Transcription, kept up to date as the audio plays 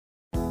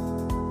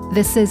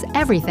This is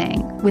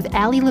Everything with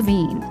Allie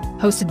Levine,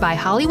 hosted by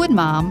Hollywood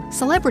mom,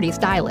 celebrity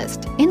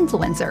stylist,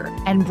 influencer,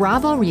 and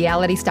Bravo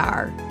reality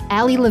star,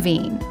 Allie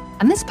Levine.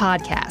 On this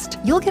podcast,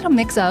 you'll get a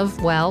mix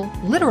of, well,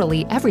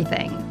 literally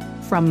everything.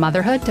 From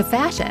motherhood to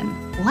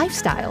fashion,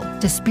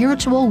 lifestyle to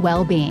spiritual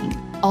well-being,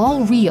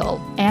 all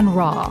real and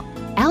raw.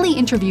 Allie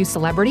interviews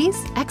celebrities,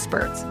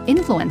 experts,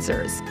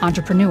 influencers,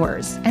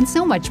 entrepreneurs, and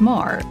so much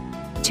more.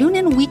 Tune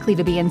in weekly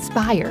to be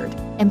inspired,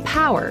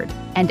 empowered,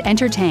 and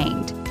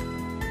entertained.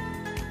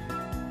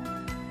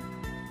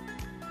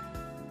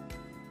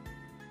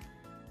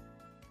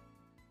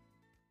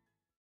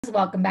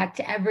 Welcome back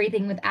to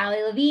Everything with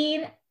Allie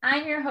Levine.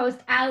 I'm your host,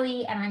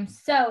 Allie, and I'm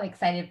so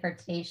excited for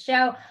today's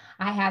show.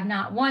 I have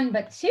not one,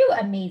 but two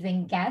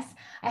amazing guests.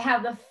 I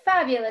have the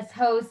fabulous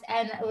hosts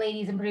and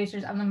ladies and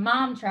producers on the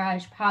Mom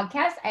Trash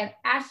podcast. I have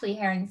Ashley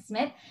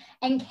Herring-Smith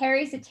and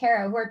Carrie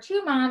Sotero, who are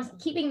two moms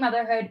keeping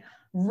motherhood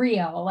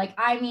real,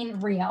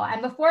 real.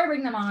 And before I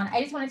bring them on,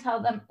 I just want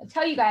to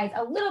tell you guys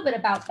a little bit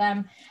about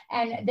them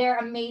and their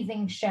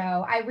amazing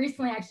show. I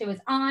recently actually was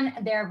on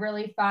their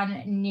really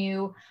fun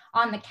new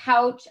On the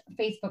Couch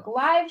Facebook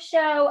Live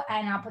show,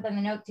 and I'll put them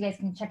in the notes so you guys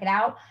can check it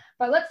out.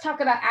 But let's talk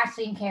about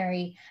Ashley and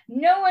Carrie.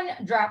 No one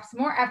drops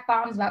more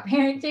F-bombs about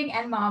parenting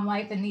and mom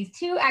life than these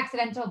two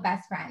accidental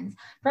best friends.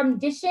 From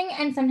dishing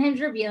and sometimes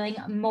revealing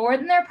more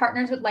than their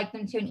partners would like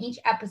them to in each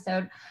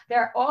episode,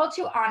 they're all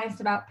too honest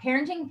about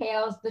parenting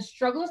fails, the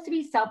struggles to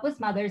be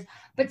selfless mothers,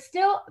 but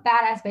still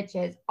badass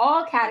bitches.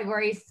 All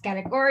categories,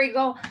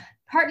 categorical,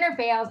 partner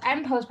fails,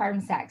 and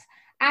postpartum sex.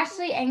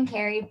 Ashley and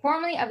Carrie,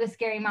 formerly of the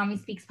Scary Mommy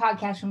Speaks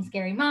podcast from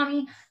Scary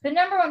Mommy, the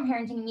 #1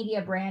 parenting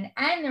media brand,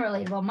 and the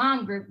relatable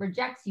mom group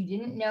Rejects You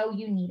Didn't Know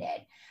You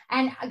Needed.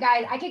 And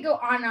guys, I could go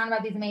on and on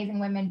about these amazing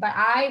women, but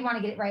I want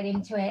to get right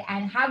into it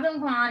and have them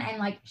come on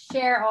and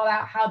share all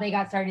about how they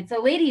got started.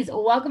 So ladies,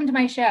 welcome to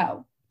my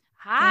show.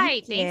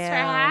 Hi, thanks for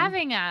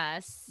having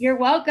us. You're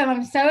welcome.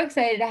 I'm so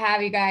excited to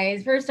have you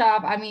guys. First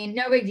off,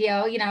 no big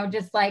deal,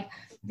 just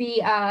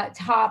the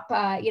top,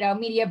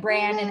 media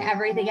brand and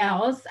everything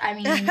else.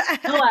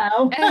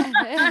 Hello.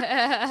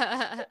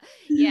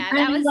 Yeah,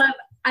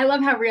 I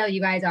love how real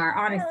you guys are.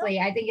 Honestly,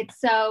 I think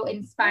it's so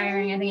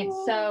inspiring. I think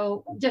it's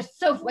so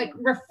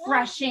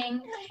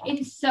refreshing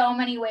in so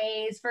many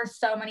ways for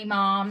so many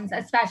moms,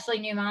 especially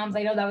new moms.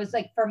 I know that was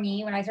for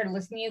me when I started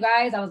listening to you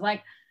guys, I was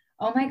like,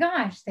 oh my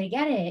gosh, they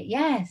get it.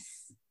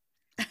 Yes.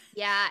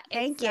 Yeah.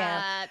 Thank you.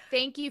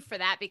 Thank you for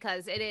that,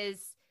 because it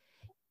is,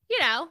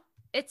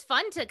 it's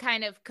fun to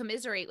kind of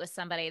commiserate with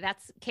somebody.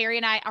 That's Carrie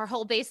and I, our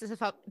whole basis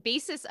of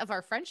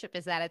our friendship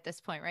is that at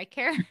this point, right,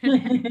 Carrie?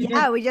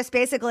 Yeah, we just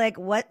basically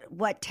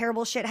what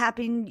terrible shit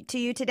happened to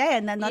you today,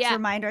 and then let's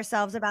remind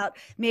ourselves about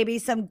maybe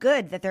some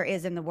good that there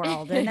is in the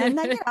world, and then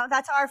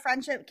that's how our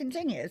friendship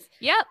continues.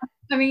 Yep.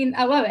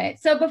 I love it.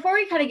 So before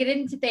we kind of get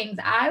into things,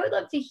 I would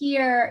love to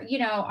hear,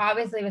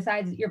 obviously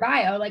besides your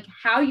bio,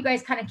 how you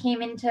guys kind of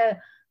came into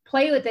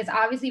play with this.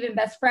 Obviously you've been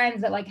best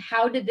friends, but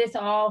how did this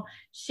all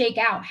shake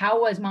out?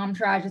 How was Mom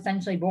Trash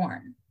essentially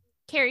born?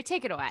 Carrie,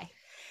 take it away.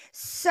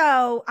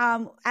 So,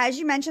 as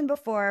you mentioned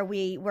before,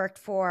 we worked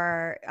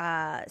for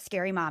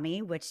Scary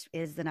Mommy, which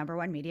is the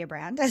 #1 media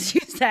brand, as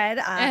you said.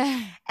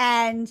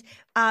 And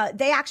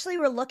they actually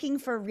were looking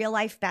for real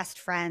life best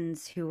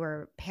friends who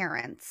were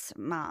parents,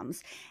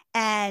 moms.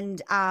 And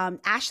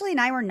Ashley and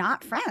I were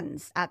not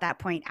friends at that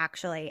point,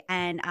 actually.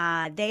 And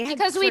they had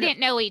because we didn't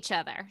know each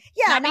other.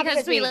 Yeah, not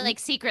because we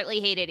secretly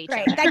hated each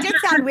other. That did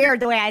sound weird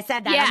the way I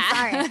said that. Yeah.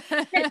 I'm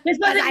sorry.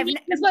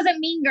 This wasn't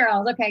Mean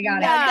Girls. Okay,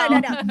 got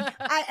it. No.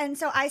 And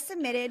so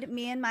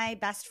me and my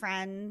best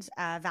friend,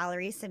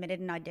 Valerie, submitted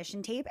an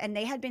audition tape, and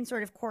they had been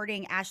sort of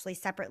courting Ashley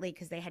separately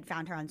because they had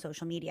found her on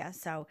social media.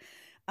 So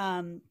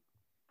I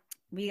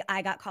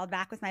got called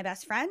back with my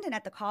best friend, and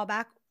at the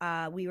callback,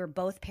 we were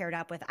both paired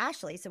up with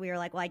Ashley. So we were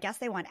like, well, I guess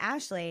they want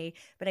Ashley,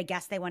 but I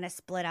guess they want to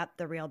split up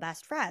the real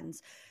best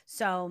friends.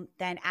 So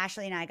then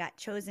Ashley and I got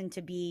chosen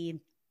to be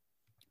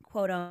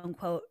quote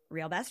unquote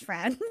real best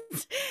friends.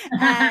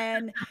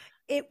 And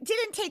it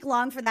didn't take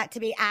long for that to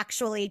be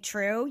actually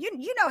true.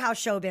 You know how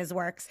showbiz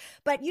works,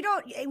 but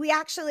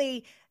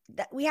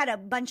we had a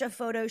bunch of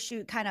photo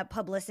shoot kind of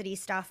publicity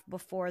stuff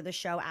before the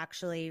show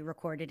actually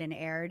recorded and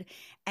aired.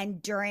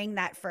 And during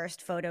that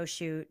first photo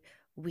shoot,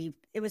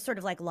 it was sort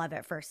of like love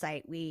at first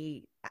sight.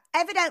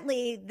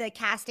 Evidently the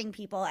casting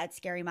people at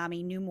Scary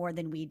Mommy knew more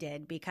than we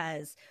did,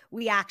 because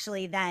we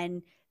actually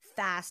then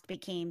fast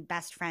became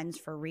best friends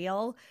for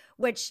real,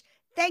 which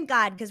thank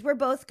God, because we're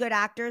both good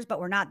actors,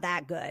 but we're not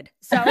that good.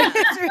 So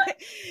it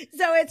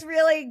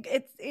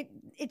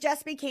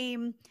just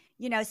became,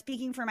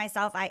 speaking for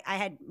myself, I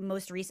had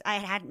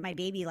my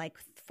baby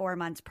 4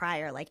 months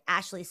prior.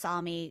 Ashley saw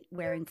me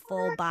wearing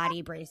full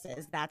body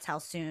braces. That's how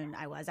soon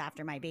I was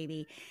after my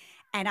baby.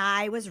 And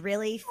I was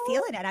really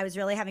feeling it. I was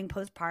really having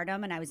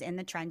postpartum, and I was in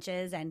the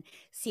trenches, and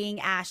seeing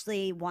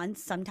Ashley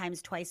once,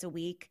 sometimes twice a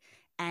week,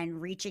 and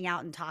reaching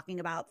out and talking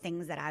about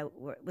things that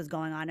was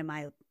going on in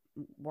my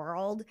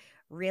world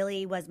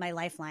really was my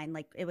lifeline.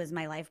 It was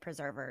my life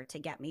preserver to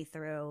get me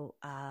through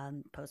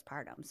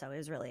postpartum. So it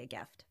was really a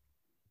gift.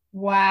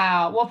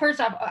 Wow. Well,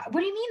 first off,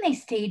 what do you mean they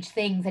staged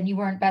things and you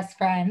weren't best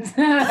friends?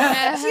 Do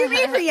you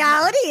mean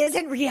reality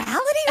isn't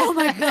reality? Oh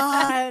my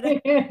God.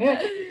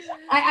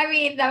 I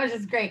mean, that was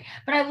just great.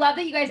 But I love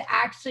that you guys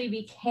actually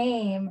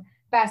became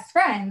best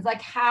friends.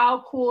 Like,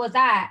 how cool is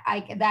that?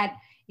 Like that,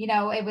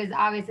 it was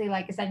obviously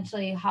like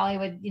essentially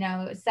Hollywood,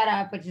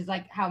 setup, which is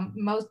like how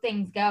most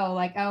things go.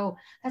 Like, oh,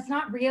 that's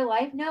not real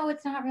life. No,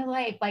 it's not real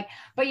life. Like,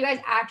 but you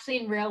guys actually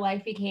in real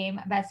life became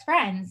best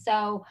friends.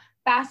 So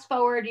fast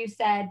forward, you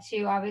said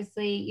to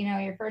obviously,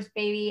 your first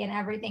baby and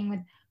everything with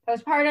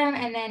postpartum,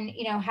 and then,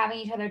 having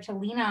each other to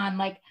lean on.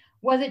 Like,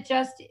 was it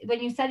just when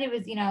you said it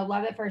was,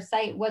 love at first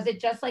sight, was it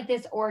just like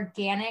this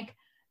organic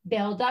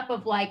buildup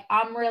of like,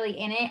 I'm really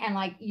in it and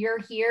like you're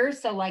here,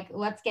 so like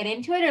let's get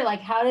into it? Or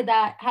like how did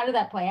that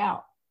play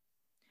out?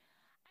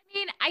 I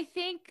mean, I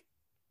think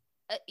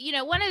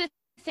one of the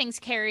things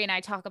Carrie and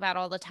I talk about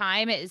all the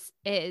time is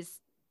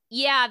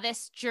yeah,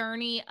 this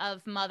journey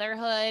of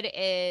motherhood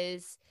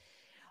is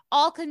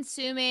all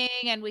consuming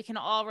and we can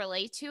all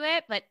relate to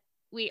it, but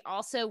we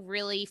also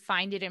really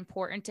find it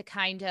important to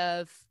kind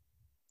of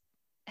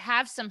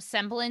have some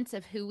semblance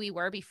of who we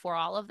were before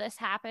all of this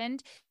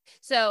happened.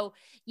 So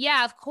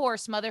yeah, of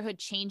course, motherhood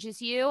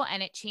changes you,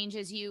 and it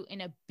changes you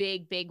in a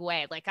big, big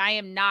way. Like, I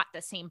am not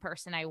the same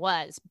person I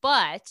was,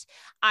 but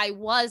I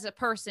was a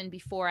person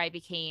before I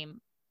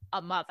became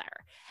a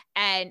mother,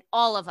 and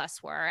all of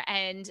us were.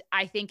 And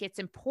I think it's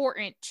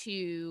important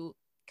to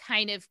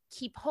kind of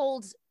keep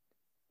holds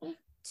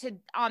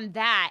on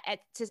that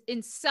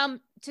to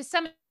some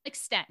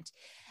extent.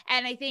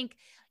 And I think,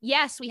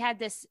 yes, we had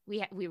this,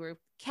 we were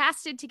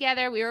casted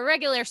together. We were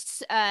regular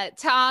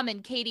Tom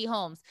and Katie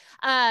Holmes.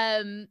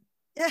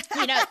 That's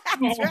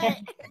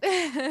right.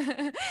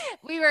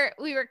 we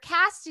were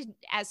casted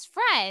as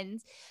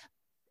friends,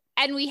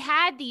 and we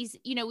had these,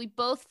 we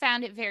both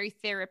found it very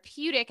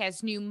therapeutic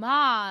as new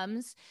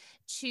moms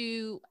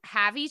to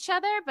have each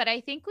other, but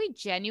I think we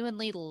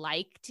genuinely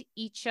liked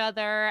each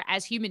other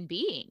as human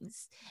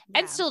beings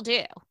and still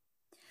do.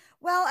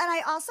 Well, and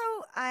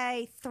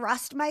I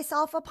thrust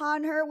myself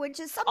upon her, which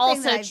is something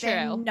Also that I've true.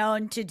 been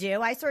known to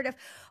do. I sort of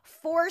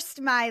forced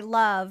my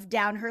love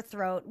down her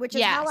throat, which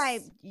is how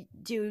I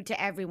do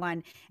to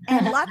everyone.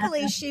 And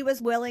luckily she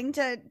was willing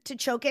to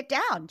choke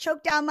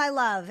down my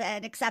love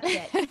and accept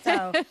it.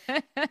 So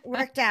it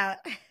worked out.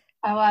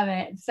 I love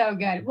it. So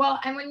good. Well,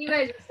 and when you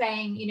guys were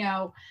saying,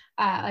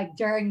 like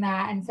during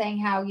that and saying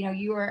how,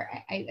 you were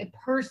a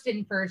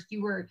person first,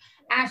 you were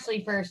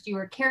Ashley first, you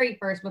were Carrie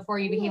first before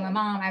you became a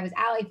mom. I was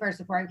Allie first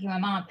before I became a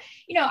mom.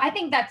 I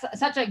think that's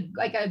such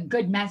a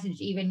good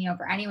message, even,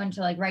 for anyone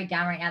to like write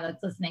down right now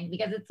that's listening,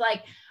 because it's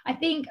like, I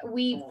think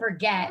we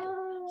forget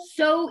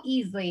so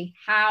easily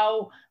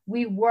how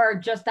we were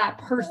just that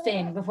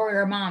person before we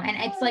were a mom. And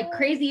it's like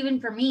crazy, even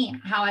for me,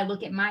 how I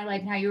look at my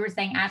life and how you were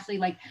saying, Ashley,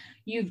 like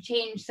you've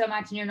changed so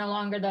much and you're no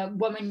longer the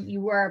woman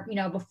you were,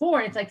 before.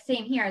 And it's like,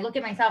 same here. I look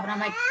at myself and I'm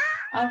like,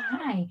 oh,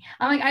 hi.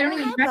 I'm like, I don't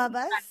even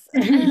recognize.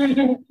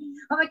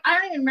 I'm like, I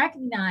don't even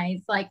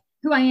recognize like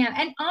who I am.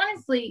 And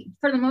honestly,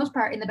 for the most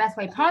part, in the best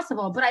way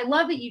possible. But I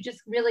love that you just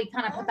really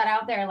kind of put that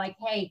out there. Like,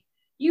 hey,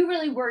 you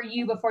really were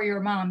you before you were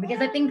mom. Because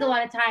I think a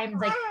lot of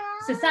times, like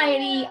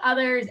society,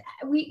 others,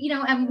 we,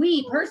 and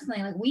we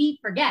personally, like we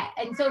forget.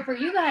 And so for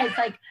you guys,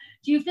 like,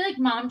 do you feel like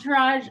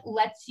Momtourage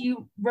lets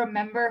you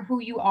remember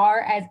who you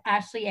are as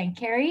Ashley and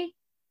Carrie?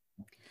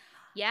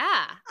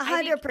 Yeah.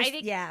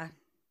 100%. Yeah.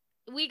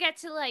 We get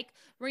to like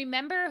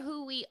remember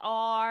who we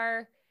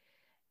are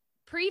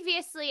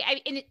previously,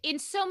 in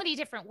so many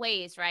different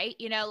ways, right?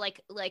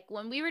 Like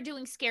when we were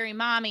doing Scary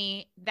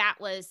Mommy, that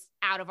was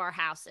out of our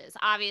houses.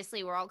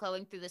 Obviously, we're all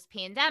going through this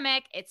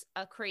pandemic. It's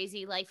a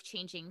crazy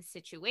life-changing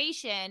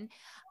situation.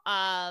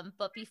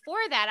 But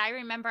before that, I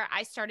remember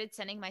I started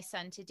sending my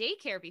son to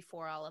daycare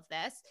before all of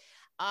this.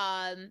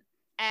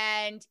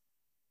 And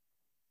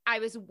I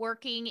was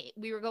working,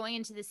 we were going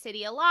into the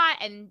city a lot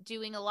and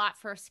doing a lot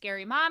for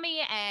Scary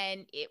Mommy,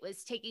 and it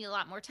was taking a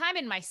lot more time,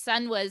 and my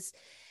son was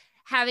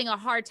having a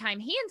hard time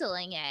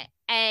handling it.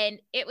 And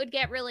it would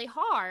get really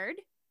hard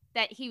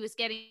that he was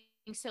getting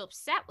so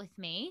upset with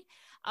me.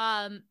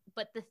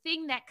 But the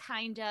thing that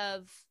kind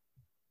of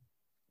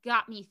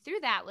got me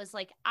through that was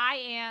like, I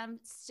am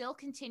still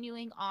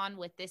continuing on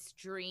with this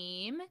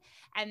dream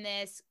and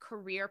this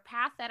career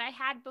path that I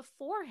had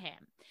before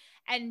him.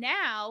 And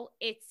now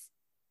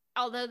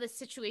although the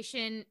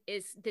situation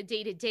is, the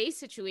day-to-day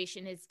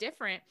situation is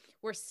different,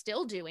 we're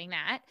still doing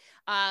that.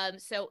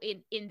 So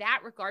in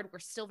that regard, we're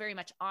still very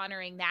much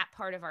honoring that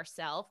part of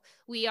ourselves.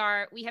 We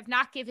have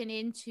not given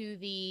into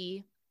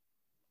the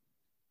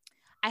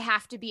I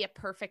have to be a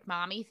perfect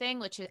mommy thing,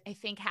 which I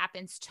think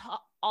happens to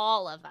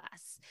all of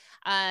us.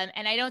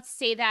 And I don't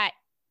say that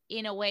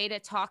in a way to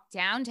talk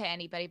down to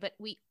anybody, but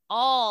we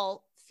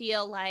all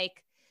feel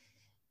like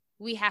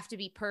we have to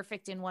be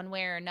perfect in one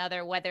way or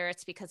another, whether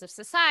it's because of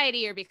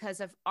society or because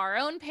of our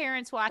own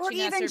parents watching us. Or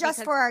even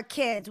just for our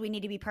kids, we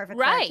need to be perfect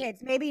for our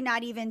kids. Maybe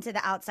not even to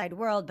the outside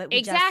world, but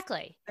there's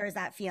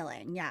that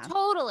feeling. Yeah,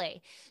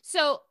 totally.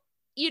 So,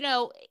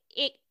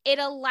 it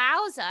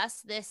allows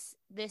us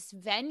this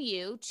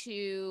venue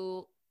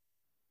to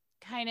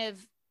kind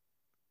of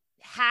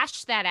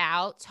hash that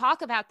out,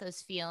 talk about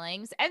those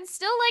feelings, and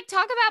still like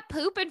talk about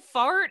poop and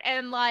fart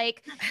and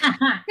like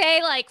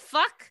say like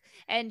fuck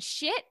and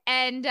shit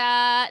and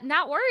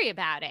not worry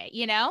about it,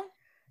 you know?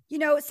 You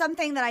know,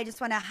 something that I just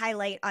want to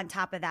highlight on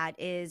top of that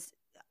is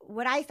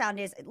what I found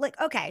is like,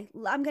 okay,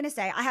 I'm going to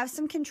say I have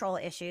some control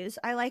issues.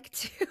 I like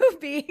to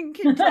be in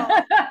control.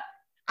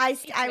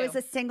 I was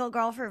a single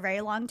girl for a very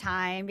long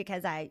time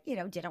because I,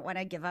 didn't want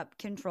to give up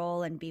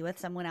control and be with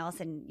someone else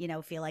and,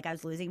 feel like I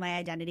was losing my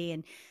identity.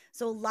 And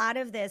so a lot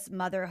of this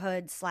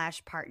motherhood /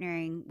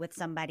 partnering with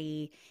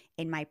somebody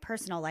in my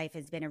personal life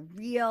has been a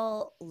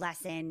real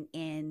lesson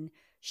in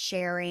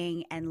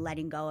sharing and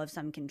letting go of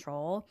some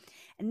control.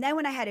 And then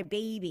when I had a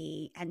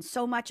baby and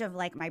so much of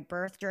like my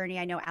birth journey,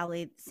 I know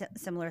Ali,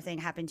 similar thing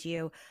happened to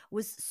you,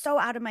 was so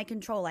out of my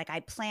control. Like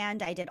I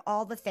planned, I did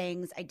all the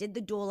things, I did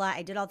the doula,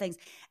 I did all things.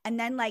 And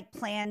then like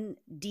plan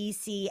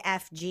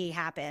DCFG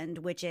happened,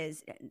 which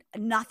is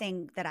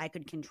nothing that I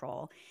could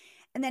control.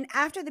 And then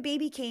after the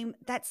baby came,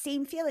 that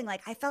same feeling,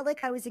 like I felt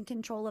like I was in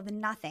control of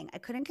nothing. I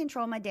couldn't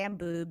control my damn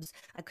boobs.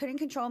 I couldn't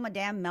control my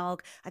damn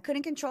milk. I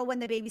couldn't control when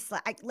the baby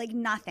slept. Like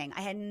nothing.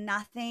 I had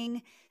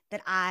nothing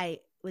that I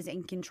was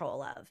in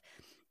control of.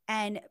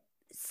 And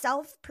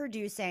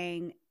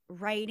self-producing,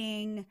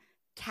 writing,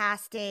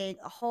 casting,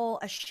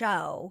 a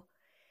show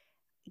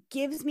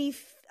gives me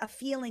a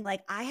feeling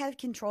like I have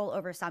control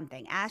over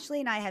something. Ashley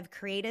and I have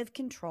creative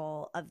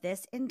control of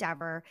this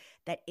endeavor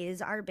that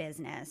is our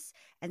business.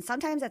 And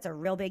sometimes that's a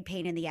real big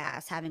pain in the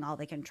ass, having all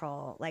the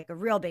control, like a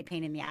real big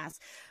pain in the ass.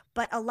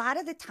 But a lot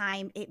of the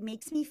time it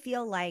makes me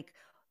feel like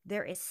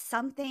there is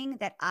something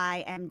that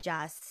I am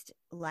just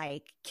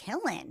like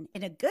killing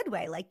in a good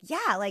way. Like,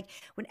 yeah, like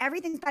when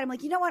everything's bad, I'm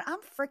like, you know what? I'm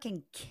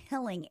freaking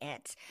killing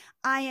it.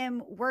 I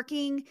am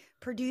working,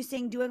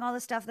 producing, doing all the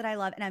stuff that I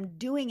love, and I'm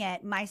doing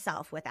it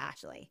myself with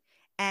Ashley.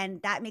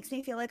 And that makes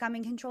me feel like I'm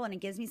in control, and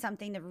it gives me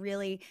something to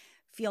really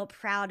feel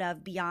proud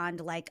of beyond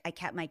like I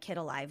kept my kid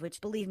alive,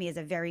 which believe me is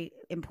a very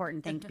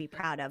important thing to be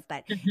proud of,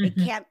 but it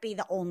can't be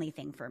the only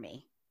thing for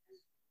me.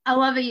 I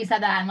love that you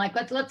said that. I'm like,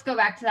 let's go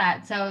back to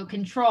that. So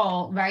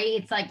control, right?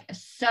 It's like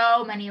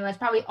so many of us,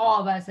 probably all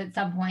of us at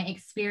some point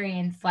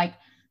experience like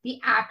the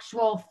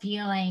actual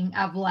feeling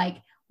of like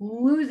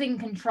losing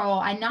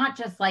control, and not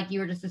just like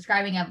you were just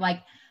describing of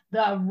like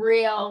the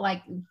real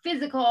like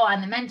physical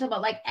and the mental,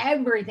 but like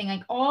everything,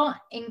 like all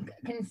in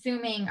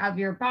consuming of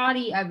your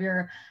body, of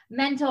your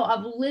mental,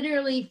 of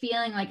literally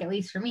feeling like, at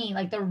least for me,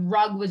 like the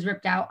rug was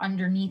ripped out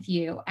underneath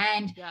you.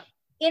 And yep.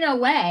 In a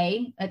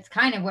way, it's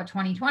kind of what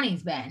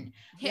 2020's been.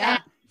 Yeah.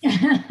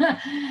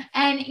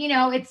 And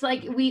it's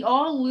like we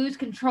all lose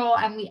control,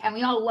 and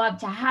we all love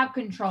to have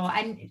control.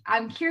 And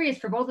I'm curious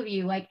for both of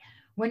you, like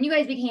when you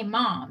guys became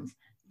moms,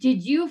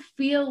 did you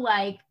feel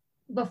like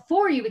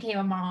before you became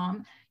a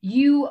mom,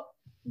 you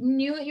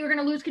knew that you were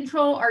going to lose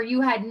control, or you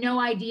had no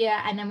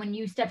idea? And then when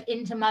you stepped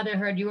into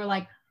motherhood, you were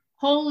like,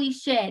 holy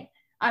shit,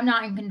 I'm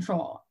not in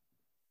control.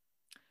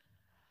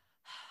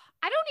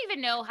 I don't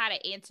even know how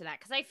to answer that,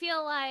 because I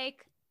feel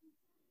like,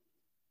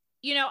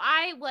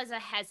 I was a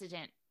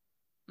hesitant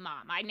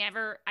mom. I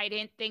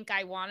didn't think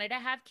I wanted to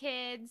have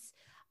kids.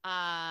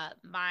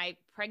 My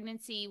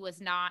pregnancy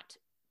was not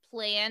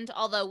planned,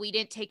 although we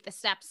didn't take the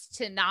steps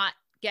to not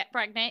get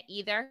pregnant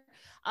either.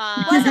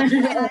 Wasn't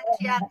planned,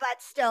 yeah,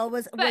 but still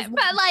was. But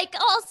like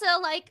also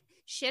like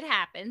shit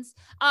happens.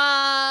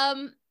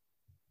 I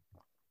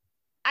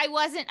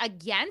wasn't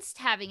against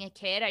having a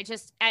kid. I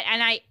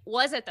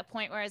was at the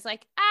point where I was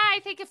like, I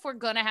think if we're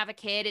going to have a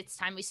kid, it's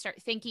time we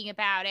start thinking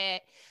about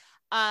it.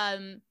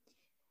 And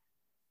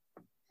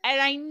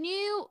I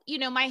knew,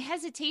 my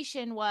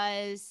hesitation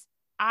was,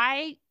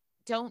 I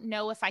don't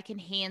know if I can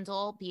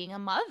handle being a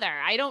mother.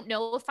 I don't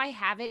know if I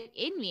have it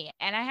in me.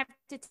 And I have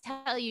to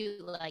tell you,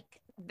 like,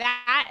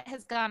 that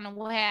has gone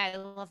away. I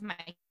love my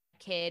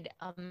kid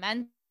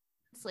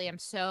immensely. I'm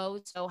so,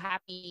 so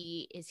happy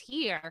he is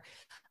here.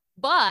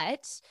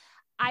 But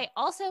I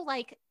also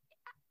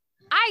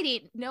I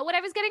didn't know what I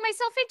was getting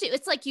myself into.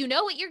 It's like, you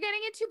know what you're getting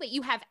into, but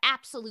you have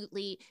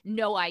absolutely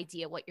no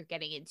idea what you're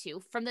getting into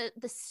from the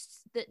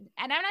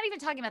and I'm not even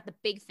talking about the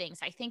big things.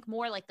 I think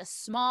more like the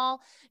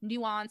small,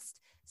 nuanced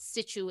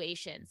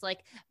situations.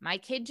 Like my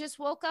kid just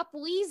woke up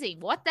wheezing.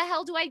 What the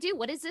hell do I do?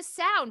 What is this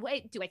sound?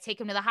 Wait, do I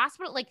take him to the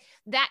hospital? Like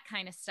that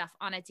kind of stuff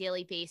on a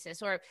daily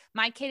basis. Or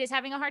my kid is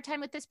having a hard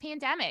time with this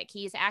pandemic.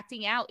 He's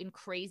acting out in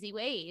crazy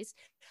ways.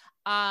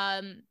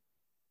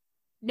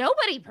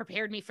 Nobody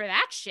prepared me for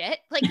that shit.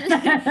 Like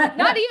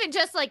not even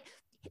just like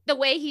the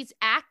way he's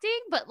acting,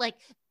 but like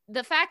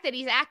the fact that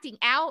he's acting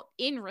out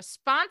in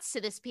response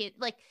to this,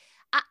 like,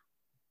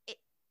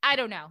 I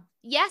don't know.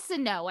 Yes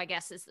and no, I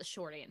guess is the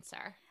short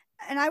answer.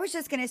 And I was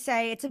just going to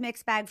say it's a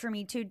mixed bag for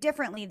me too,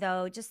 differently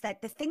though, just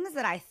that the things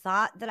that I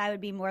thought that I would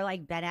be more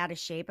like bent out of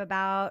shape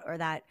about, or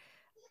that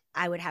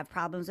I would have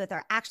problems with,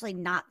 are actually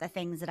not the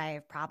things that I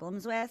have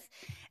problems with.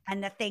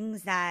 And the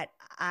things that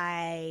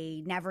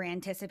I never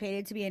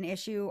anticipated to be an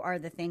issue are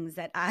the things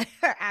that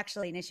are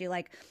actually an issue.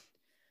 Like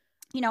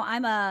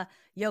I'm a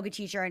yoga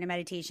teacher and a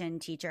meditation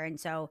teacher. And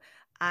so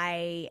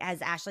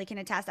as Ashley can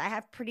attest, I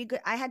had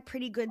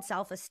pretty good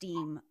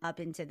self-esteem up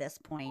into this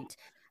point.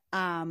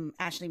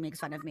 Ashley makes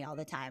fun of me all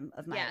the time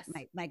of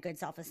my good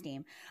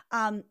self-esteem.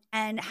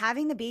 And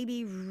having the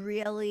baby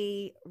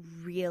really,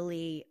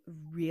 really,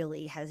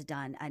 really has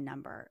done a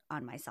number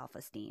on my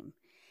self-esteem.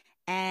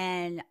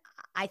 And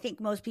I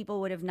think most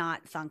people would have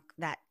not thunk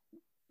that,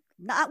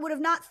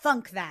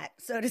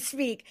 so to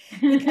speak,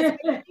 because I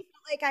felt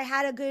like I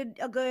had a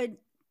good,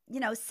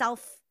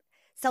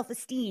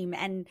 self-esteem,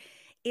 and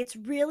it's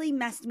really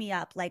messed me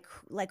up, like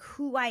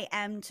who I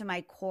am to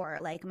my core,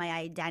 like my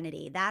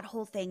identity. That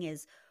whole thing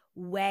is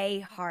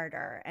way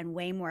harder and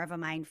way more of a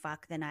mind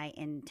fuck than I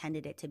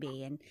intended it to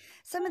be. And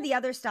some of the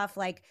other stuff,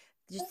 like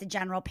just the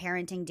general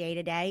parenting day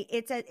to day,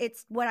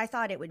 it's what I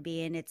thought it would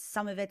be, and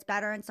some of it's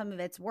better and some of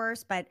it's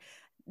worse, but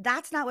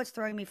that's not what's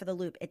throwing me for the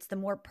loop. It's the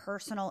more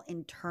personal,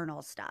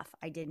 internal stuff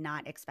I did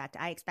not expect.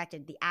 I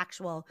expected the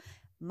actual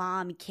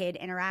mom-kid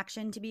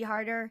interaction to be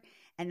harder,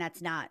 and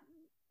that's not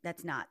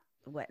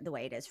the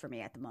way it is for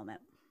me at the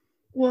moment.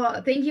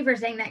 Well, thank you for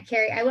saying that,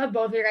 Carrie. I love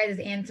both of your guys'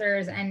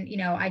 answers, and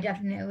I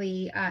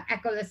definitely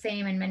echo the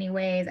same in many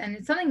ways. And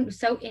it's something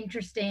so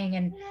interesting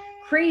and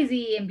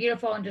crazy and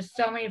beautiful, and just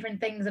so many different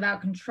things about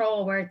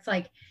control, where it's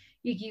like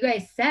you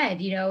guys said,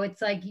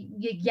 it's like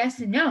yes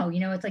and no.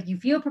 It's like you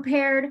feel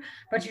prepared,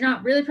 but you're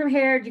not really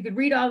prepared. You could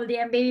read all the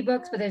damn baby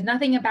books, but there's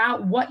nothing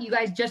about what you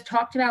guys just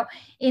talked about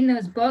in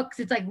those books.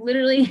 It's like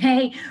literally,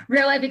 hey,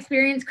 real life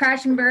experience,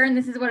 crash and burn.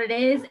 This is what it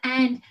is.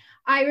 And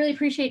I really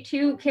appreciate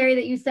too, Carrie,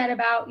 that you said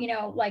about,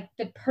 like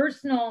the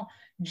personal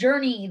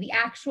journey, the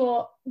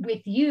actual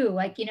with you,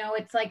 like,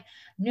 it's like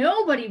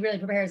nobody really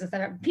prepares us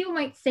that. People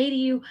might say to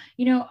you,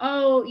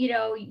 oh,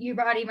 your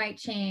body might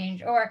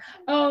change, or,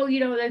 oh,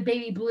 there's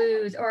baby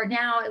blues, or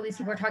now at least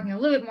people are talking a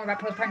little bit more about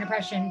postpartum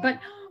depression. But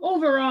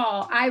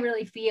overall, I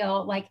really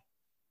feel like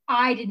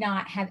I did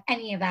not have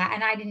any of that.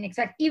 And I didn't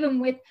expect, even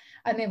with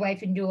a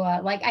midwife and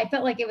doula, like I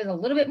felt like it was a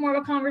little bit more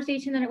of a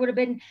conversation than it would have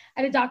been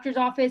at a doctor's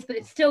office, but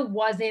it still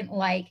wasn't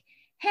like,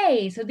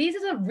 hey, so these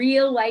are the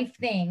real life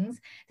things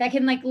that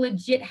can like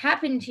legit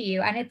happen to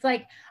you. And it's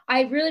like,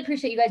 I really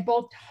appreciate you guys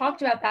both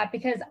talked about that,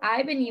 because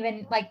I've been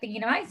even like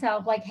thinking to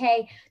myself, like,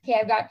 hey,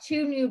 I've got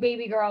 2 new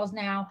baby girls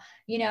now.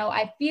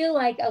 I feel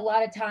like a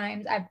lot of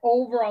times I've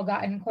overall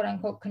gotten quote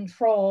unquote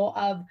control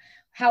of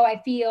how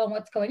I feel and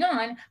what's going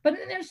on. But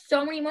then there's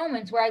so many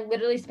moments where I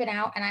literally spin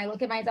out and I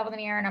look at myself in the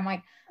mirror and I'm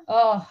like,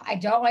 oh, I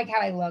don't like how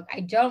I look.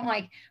 I don't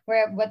like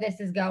what this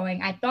is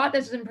going. I thought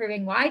this was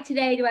improving. Why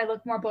today do I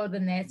look more bloated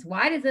than this?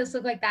 Why does this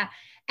look like that?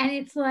 And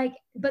it's like,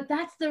 but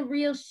that's the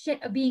real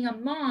shit of being a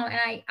mom.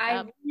 And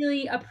I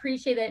really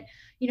appreciate that,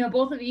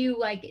 both of you,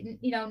 like,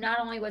 not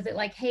only was it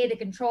like, hey, the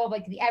control of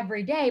like the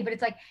everyday, but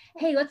it's like,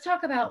 hey, let's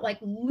talk about like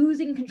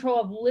losing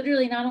control of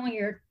literally not only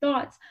your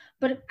thoughts,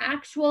 but of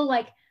actual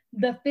like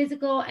the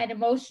physical and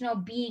emotional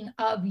being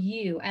of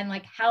you, and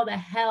like how the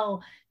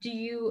hell do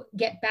you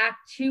get back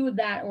to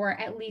that, or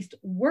at least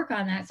work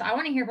on that. So I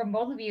want to hear from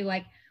both of you,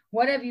 like,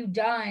 what have you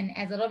done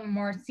as a little bit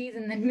more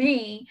seasoned than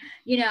me,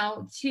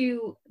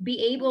 to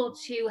be able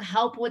to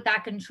help with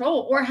that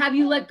control, or have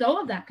you let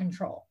go of that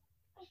control?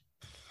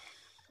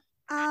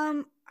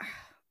 I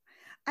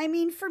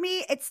mean, for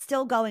me, it's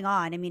still going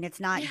on. I mean, it's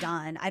not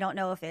done. I don't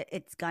know if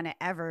it's gonna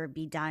ever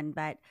be done,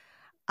 but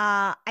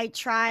I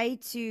try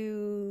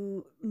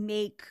to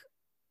make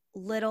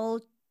little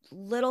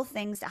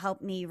things to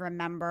help me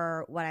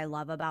remember what I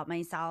love about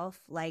myself.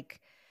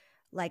 Like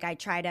I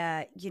try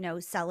to,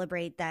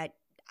 celebrate that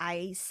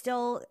I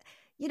still,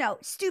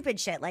 stupid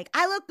shit. Like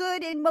I look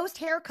good in most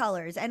hair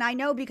colors, and I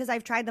know because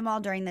I've tried them all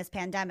during this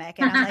pandemic,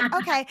 and I'm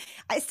like, okay,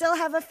 I still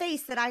have a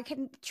face that I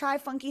can try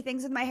funky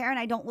things with my hair and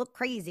I don't look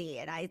crazy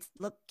and I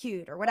look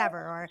cute or whatever.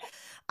 Or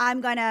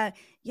I'm gonna,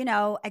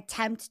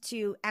 attempt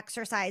to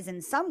exercise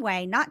in some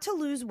way, not to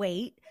lose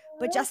weight,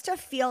 but just to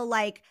feel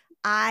like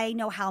I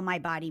know how my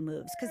body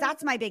moves, because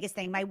that's my biggest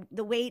thing.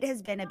 The weight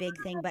has been a big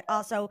thing, but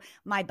also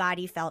my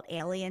body felt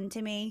alien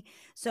to me.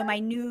 So my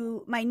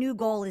new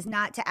goal is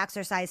not to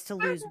exercise to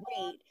lose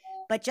weight,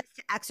 but just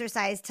to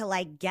exercise to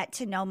like get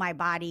to know my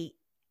body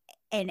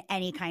in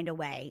any kind of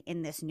way,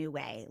 in this new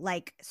way,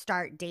 like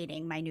start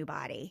dating my new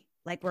body.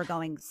 Like we're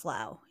going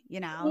slow,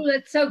 Ooh,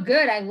 that's so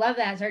good. I love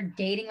that. Start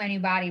dating my new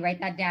body.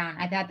 Write that down.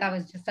 I thought that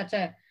was just such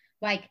a,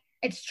 like,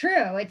 it's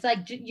true. It's like,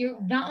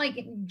 you're not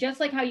like, just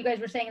like how you guys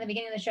were saying in the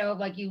beginning of the show of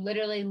like, you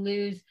literally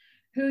lose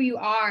who you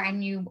are,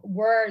 and you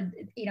were,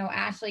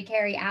 Ashley,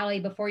 Carrie, Allie,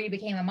 before you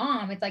became a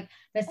mom. It's like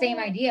the same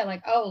idea.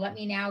 Like, oh, let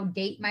me now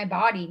date my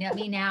body. Let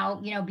me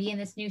now, be in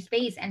this new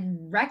space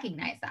and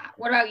recognize that.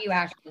 What about you,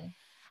 Ashley?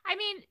 I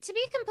mean, to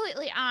be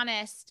completely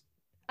honest,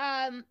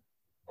 the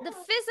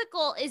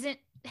physical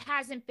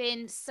hasn't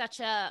been such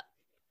a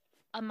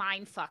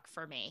mind fuck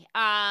for me.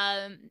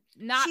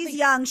 She's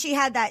young. She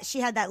had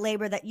that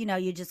labor that,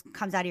 you just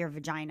comes out of your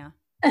vagina.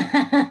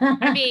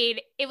 I mean,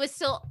 it was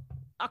still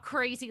a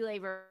crazy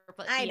labor,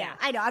 but I know.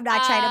 I'm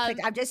not trying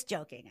to I'm just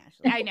joking,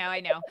 Ashley. I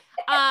know.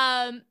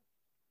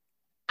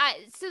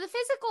 So the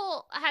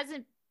physical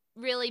hasn't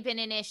really been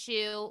an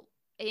issue.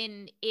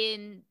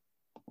 in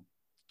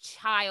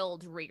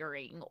child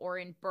rearing or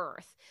in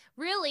birth.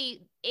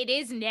 Really, it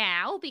is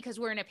now because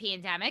we're in a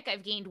pandemic.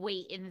 I've gained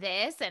weight in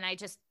this, and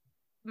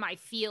my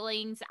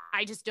feelings,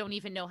 I just don't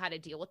even know how to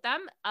deal with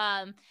them.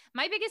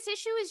 My biggest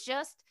issue is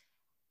just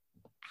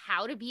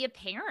how to be a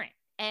parent,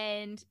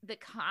 and the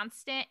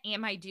constant,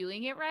 am I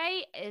doing it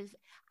right?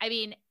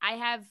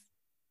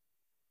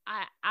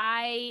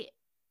 I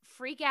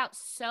freak out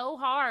so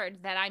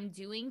hard that I'm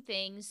doing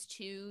things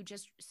to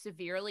just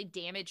severely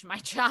damage my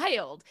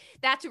child.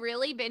 That's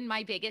really been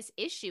my biggest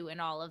issue in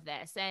all of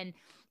this. And,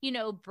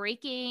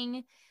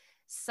 breaking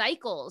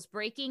cycles,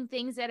 breaking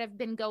things that have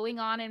been going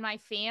on in my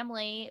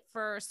family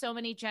for so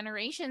many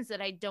generations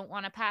that I don't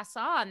want to pass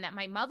on, that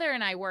my mother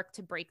and I work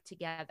to break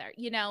together,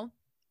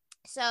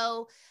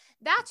 So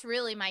that's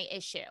really my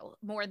issue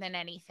more than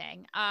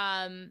anything.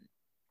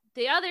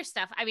 The other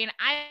stuff,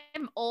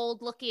 I'm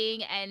old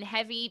looking and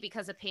heavy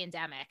because of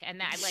pandemic. And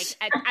that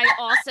I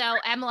also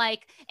am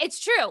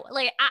it's true.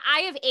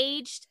 I have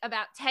aged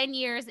about 10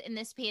 years in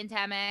this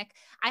pandemic.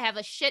 I have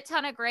a shit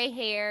ton of gray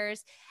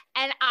hairs,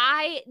 and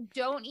I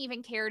don't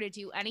even care to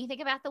do anything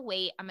about the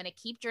weight. I'm going to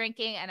keep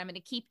drinking and I'm going to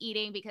keep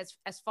eating because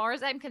as far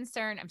as I'm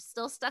concerned, I'm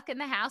still stuck in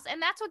the house.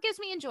 And that's what gives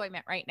me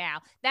enjoyment right now.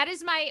 That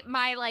is my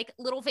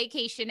little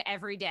vacation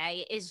every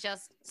day, is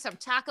just some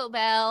Taco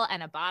Bell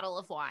and a bottle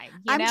of wine.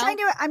 I'm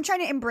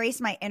trying to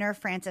embrace my inner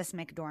Frances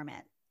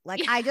McDormand.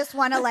 I just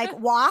want to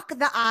walk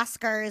the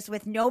Oscars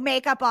with no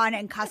makeup on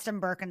and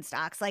custom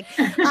Birkenstocks.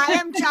 I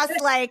am just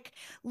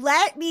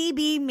let me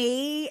be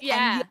me.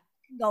 Yeah. And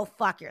go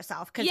fuck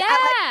yourself, because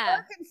I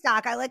like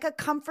Birkenstock. I like a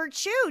comfort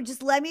shoe.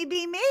 Just let me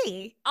be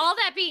me. All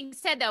that being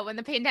said, though, when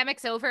the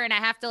pandemic's over and I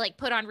have to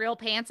put on real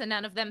pants and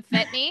none of them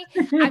fit me,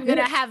 I'm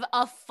gonna have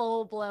a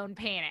full-blown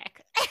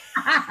panic.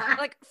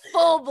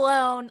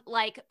 Full-blown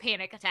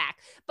panic attack.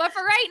 But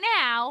for right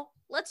now,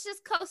 let's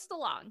just coast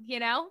along,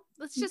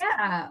 Let's just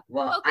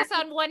focus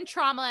on one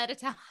trauma at a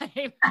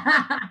time.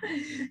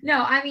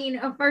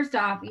 No, first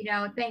off,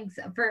 thanks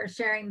for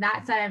sharing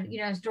that side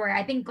of, story.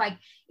 I think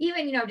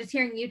even, just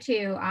hearing you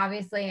two,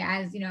 obviously,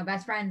 as,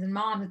 best friends and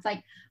moms,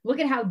 it's look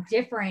at how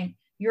different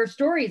your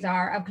stories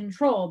are of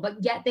control,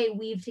 but yet they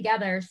weave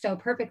together so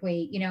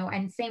perfectly,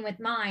 and same with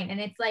mine.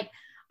 And it's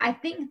I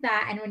think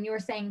that, and when you were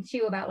saying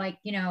too about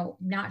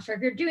not sure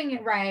if you're doing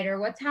it right or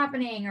what's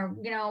happening or,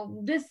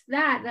 this,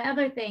 that, the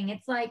other thing,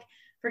 it's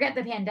forget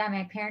the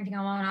pandemic. Parenting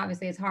alone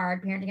obviously is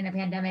hard. Parenting in a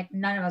pandemic,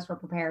 none of us were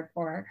prepared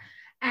for.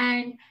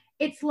 And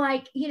it's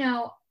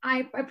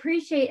I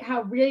appreciate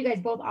how real you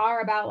guys both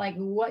are about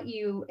what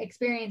you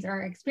experience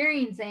or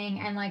experiencing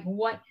and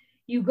what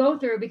you go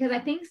through, because I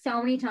think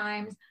so many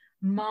times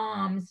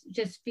moms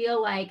just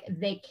feel like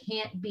they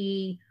can't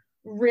be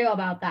real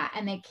about that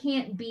and they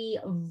can't be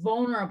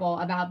vulnerable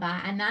about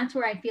that. And that's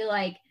where I feel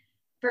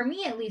for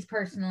me, at least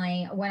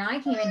personally, when I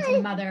came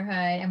into motherhood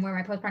and where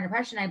my postpartum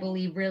depression, I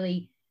believe,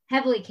 really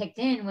heavily kicked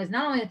in, was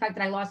not only the fact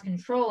that I lost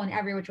control in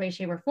every which way,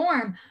 shape, or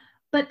form,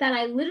 but that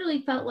I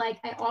literally felt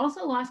I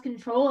also lost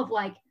control of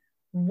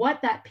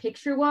what that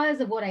picture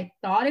was of what I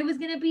thought it was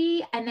going to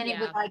be. And then it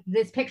was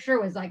this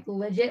picture was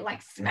legit,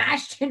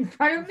 smashed in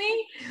front of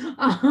me.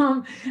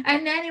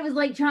 And then it was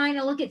trying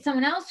to look at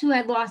someone else who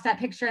had lost that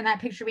picture and that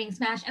picture being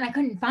smashed, and I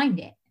couldn't find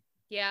it.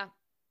 Yeah.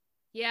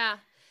 Yeah.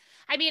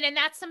 And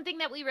that's something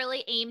that we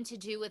really aim to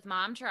do with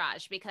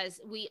Momtourage, because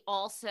we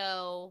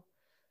also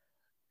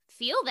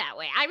feel that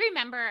way. I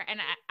remember, and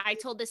I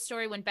told this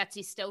story when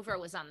Betsy Stover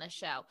was on the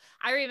show.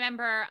 I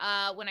remember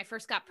when I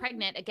first got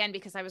pregnant, again,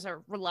 because I was a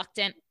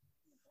reluctant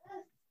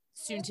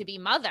soon-to-be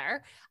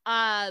mother,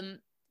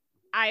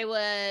 I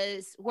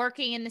was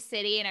working in the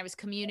city and I was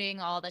commuting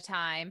all the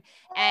time,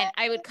 and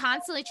I would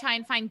constantly try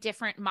and find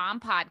different mom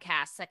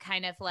podcasts that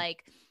kind of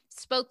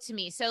spoke to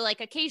me. So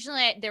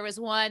occasionally there was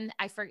one,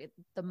 I forget,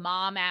 the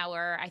Mom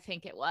Hour, I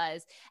think it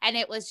was, and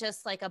it was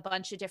just a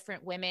bunch of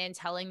different women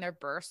telling their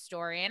birth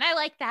story, and I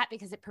like that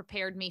because it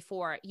prepared me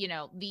for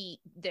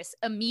this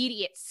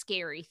immediate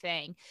scary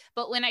thing.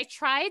 But when I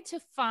tried to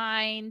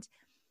find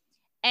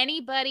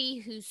anybody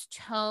whose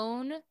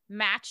tone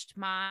matched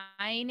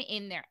mine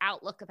in their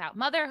outlook about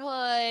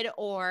motherhood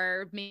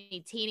or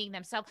maintaining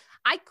themselves,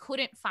 I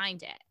couldn't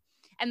find it.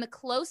 And the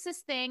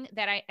closest thing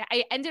that I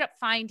ended up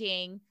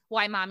finding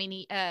Why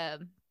Mommy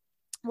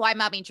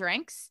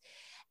Drinks.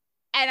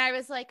 And I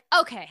was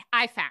okay,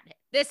 I found it.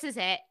 This is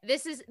it.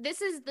 This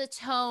is the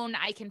tone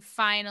I can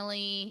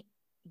finally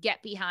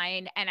get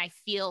behind and I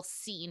feel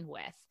seen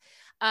with.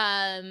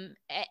 And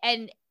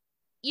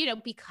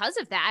because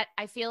of that,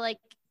 I feel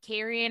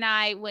Carrie and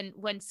I,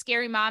 when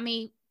Scary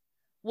Mommy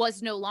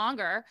was no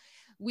longer,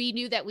 we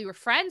knew that we were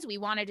friends. We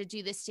wanted to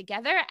do this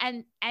together,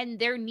 and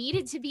there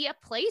needed to be a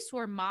place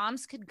where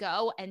moms could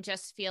go and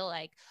just feel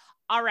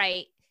all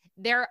right,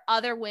 there are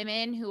other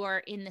women who are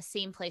in the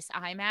same place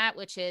I'm at,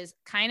 which is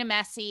kind of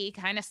messy,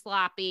 kind of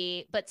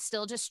sloppy, but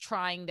still just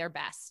trying their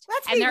best.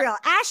 Let's be real.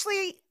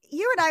 Ashley,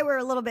 you and I were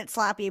a little bit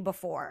sloppy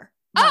before.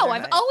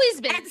 I've always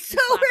been. And so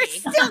we're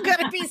still going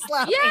to be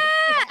sloppy.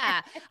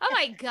 Yeah. Oh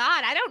my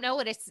God. I don't know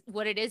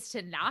what it is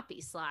to not be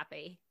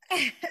sloppy.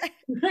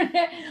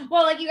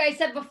 Well, like you guys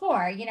said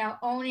before, you know,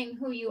 owning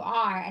who you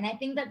are. And I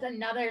think that's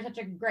another such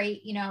a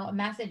great, you know,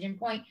 message and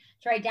point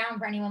to write down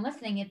for anyone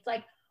listening. It's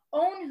like,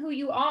 own who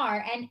you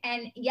are.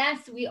 And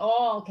yes, we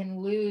all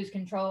can lose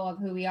control of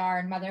who we are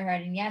in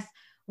motherhood. And yes,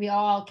 we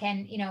all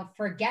can, you know,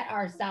 forget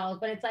ourselves.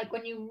 But it's like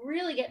when you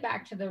really get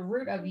back to the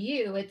root of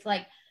you, it's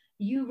like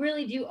you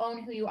really do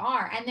own who you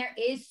are. And there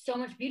is so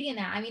much beauty in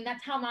that. I mean,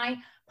 that's how my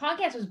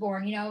podcast was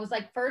born. You know, it was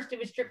like first it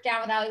was Stripped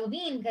Down with Ali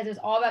Levine because it was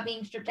all about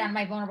being stripped down of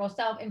my vulnerable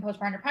self in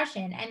postpartum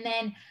depression. And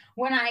then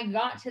when I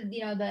got to,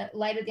 you know, the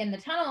light at the end of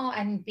the tunnel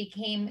and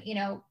became, you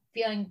know,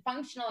 feeling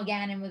functional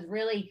again and was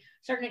really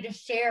starting to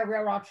just share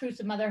real raw truths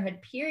of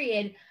motherhood,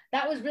 period,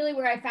 that was really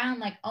where I found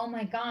like, oh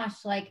my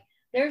gosh, like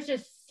there's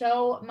just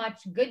so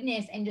much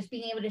goodness and just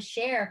being able to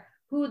share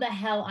who the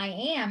hell I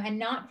am and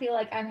not feel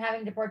like I'm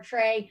having to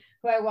portray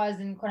who I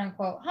was in quote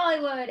unquote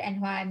Hollywood and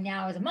who I am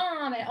now as a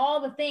mom and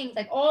all the things,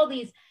 like all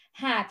these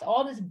hats,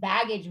 all this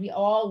baggage we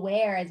all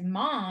wear as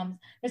moms,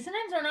 but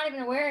sometimes we're not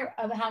even aware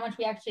of how much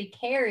we actually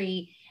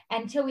carry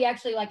until we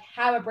actually like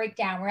have a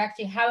breakdown. We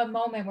actually have a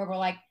moment where we're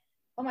like,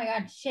 oh my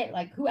God, shit,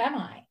 like who am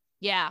I?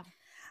 Yeah.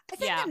 I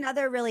think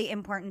another really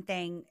important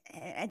thing,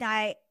 and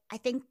I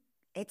think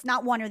it's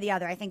not one or the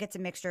other, I think it's a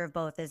mixture of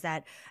both, is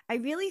that I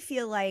really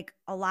feel like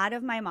a lot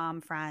of my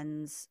mom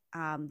friends,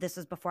 this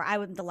was before I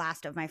was the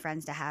last of my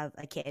friends to have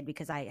a kid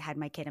because I had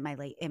my kid in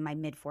my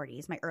mid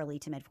 40s, my early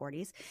to mid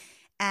 40s.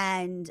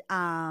 And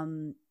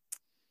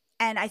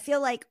I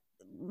feel like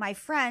my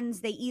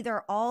friends, they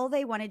either all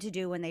they wanted to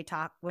do when I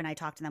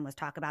talked to them was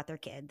talk about their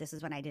kid. This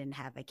is when I didn't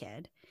have a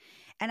kid.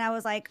 And I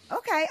was like,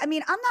 okay. I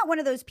mean, I'm not one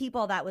of those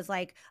people that was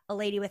like a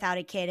lady without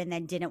a kid and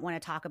then didn't want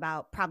to talk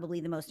about probably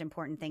the most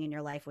important thing in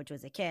your life, which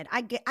was a kid.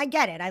 I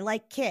get it. I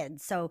like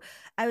kids. So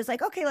I was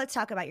like, okay, let's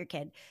talk about your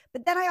kid.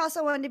 But then I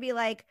also wanted to be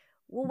like,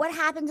 well, what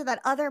happened to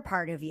that other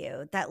part of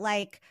you that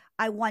like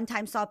I one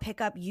time saw pick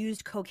up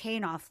used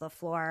cocaine off the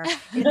floor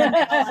in the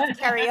middle of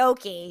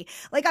karaoke?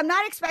 Like, I'm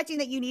not expecting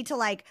that you need to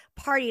like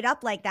party it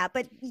up like that,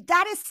 but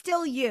that is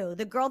still you.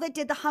 The girl that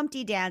did the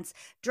Humpty dance,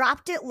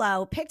 dropped it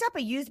low, picked up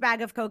a used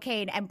bag of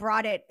cocaine and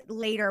brought it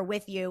later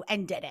with you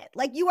and did it.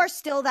 Like, you are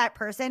still that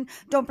person.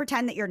 Don't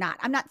pretend that you're not.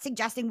 I'm not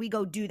suggesting we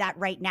go do that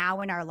right now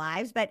in our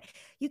lives, but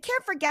you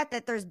can't forget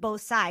that there's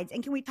both sides.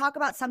 And can we talk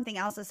about something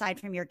else aside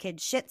from your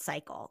kid's shit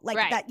cycle? Like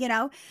that, you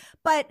know?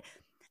 But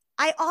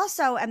I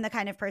also am the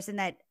kind of person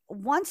that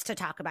wants to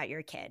talk about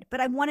your kid,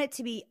 but I want it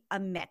to be a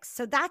mix.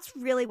 So that's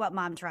really what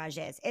Momtourage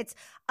is. It's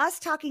us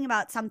talking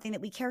about something that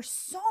we care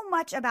so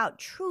much about.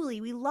 Truly,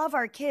 we love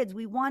our kids.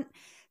 We want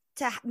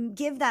to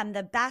give them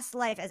the best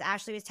life, as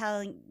Ashley was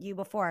telling you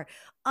before,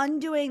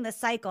 undoing the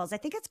cycles. I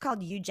think it's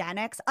called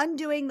eugenics,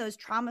 undoing those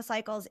trauma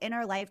cycles in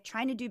our life,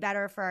 trying to do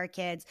better for our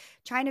kids,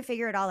 trying to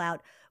figure it all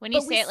out. When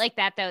you say it like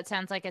that, though, it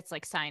sounds like it's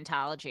like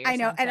Scientology or I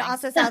know, something. and it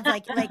also sounds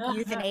like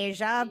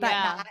euthanasia, but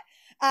not.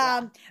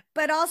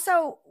 But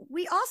also,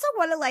 we also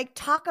want to like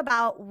talk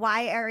about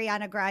why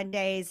Ariana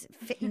Grande's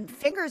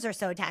fingers are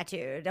so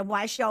tattooed and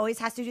why she always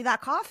has to do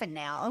that coffin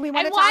nail. And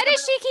why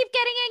does she keep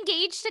getting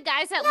engaged to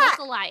guys that look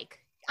alike?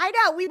 I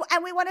know. We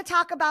want to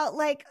talk about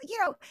like, you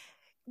know,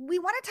 we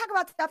want to talk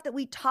about stuff that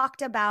we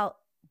talked about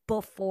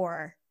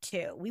before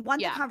too. We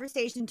want the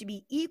conversation to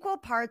be equal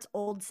parts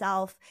old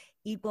self,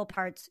 equal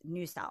parts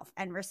new self,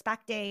 and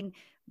respecting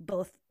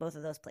both of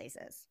those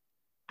places.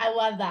 I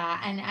love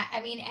that. And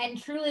I mean,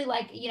 and truly,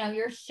 like, you know,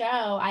 your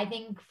show, I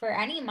think for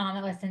any mom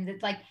that listens,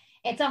 it's like,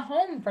 it's a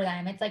home for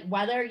them. It's like,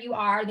 whether you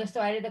are the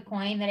side of the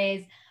coin that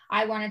is,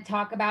 I want to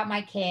talk about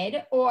my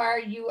kid, or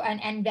you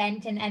and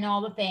vent and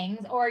all the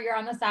things, or you're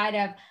on the side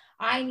of,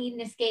 I need an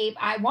escape.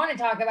 I want to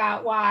talk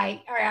about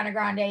why Ariana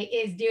Grande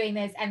is doing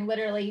this and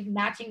literally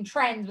matching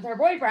trends with her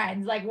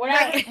boyfriends, like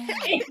whatever.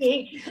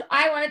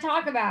 I want to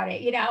talk about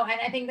it, you know?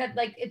 And I think that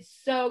like, it's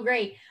so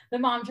great. The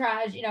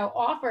Momtourage, you know,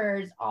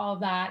 offers all of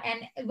that.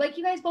 And like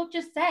you guys both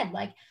just said,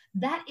 like,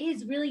 that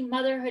is really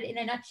motherhood in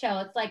a nutshell.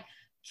 It's like,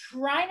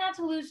 try not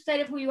to lose sight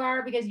of who you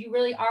are, because you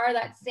really are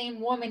that same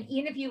woman.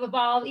 Even if you've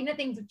evolved, even if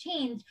things have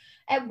changed,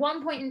 at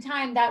one point in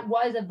time, that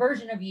was a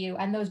version of you.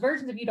 And those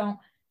versions of you don't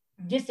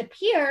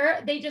disappear.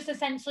 They just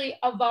essentially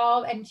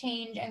evolve and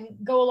change and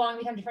go along,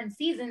 become different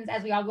seasons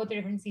as we all go through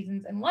different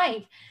seasons in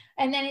life.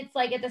 And then it's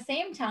like, at the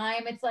same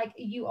time, it's like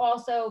you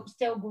also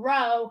still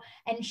grow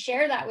and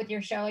share that with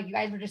your show. Like you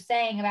guys were just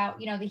saying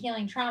about, you know, the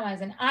healing traumas.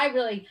 And I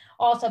really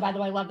also, by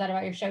the way, love that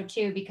about your show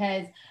too,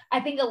 because I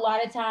think a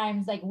lot of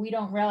times, like, we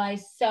don't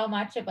realize so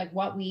much of like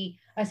what we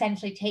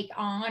essentially take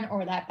on,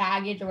 or that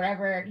baggage, or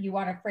whatever you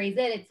want to phrase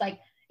it. It's like,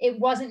 it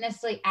wasn't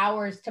necessarily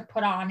ours to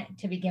put on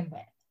to begin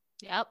with.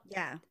 Yep.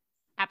 Yeah.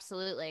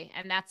 Absolutely.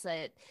 And that's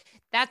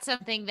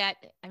something that,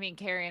 I mean,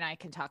 Carrie and I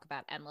can talk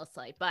about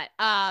endlessly, but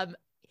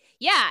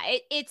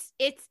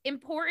it's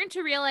important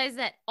to realize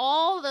that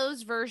all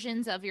those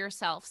versions of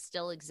yourself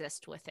still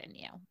exist within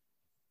you.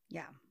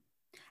 Yeah.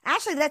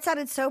 Ashley, that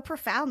sounded so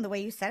profound the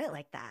way you said it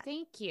like that.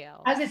 Thank you.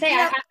 I was gonna say,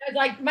 I was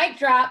like, mic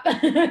drop.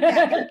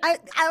 I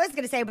was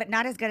gonna say, but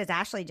not as good as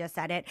Ashley just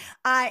said it,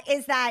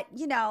 is that,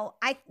 you know,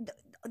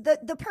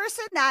 the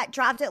person that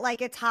dropped it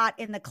like it's hot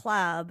in the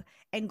club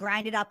and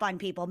grinded up on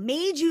people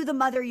made you the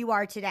mother you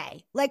are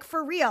today. Like,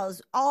 for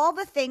reals, all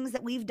the things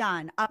that we've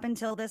done up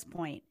until this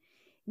point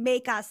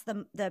make us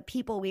the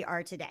people we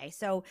are today.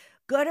 So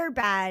good or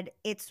bad,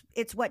 it's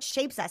what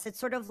shapes us. It's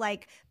sort of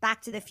like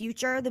Back to the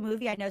Future, the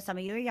movie. I know some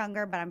of you are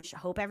younger, but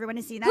hope everyone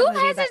has seen that movie.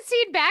 Who hasn't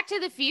seen Back to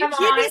the Future?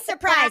 You'd be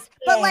surprised.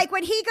 But like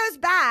when he goes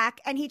back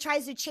and he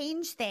tries to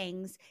change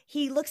things,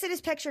 he looks at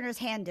his picture and his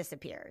hand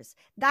disappears.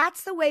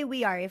 That's the way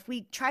we are. If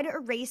we try to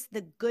erase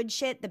the good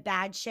shit, the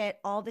bad shit,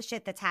 all the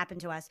shit that's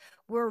happened to us,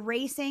 we're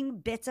erasing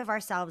bits of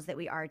ourselves that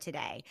we are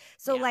today.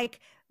 So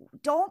like,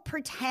 don't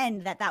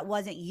pretend that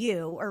wasn't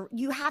you, or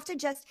you have to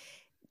just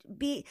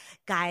be,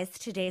 guys,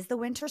 today's the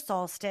winter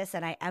solstice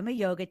and I am a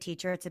yoga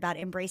teacher. It's about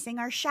embracing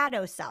our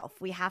shadow self.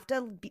 We have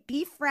to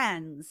be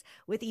friends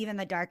with even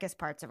the darkest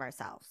parts of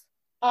ourselves.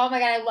 Oh my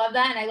God, I love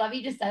that. And I love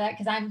you just said that,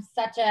 because I'm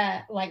such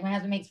a, like, my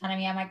husband makes fun of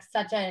me. I'm like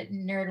such a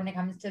nerd when it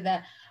comes to the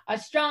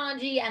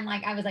astrology. And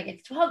like, I was like,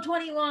 it's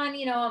 12/21,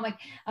 you know, I'm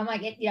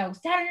like, it, you know,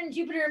 Saturn and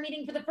Jupiter are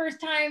meeting for the first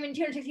time in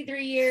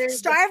 263 years.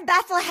 Star of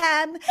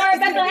Bethlehem. Star of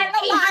Bethlehem.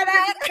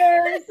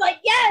 It's like,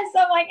 yes.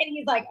 I'm like, and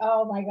he's like,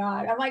 oh my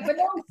God. I'm like, but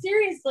no,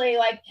 seriously,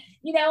 like,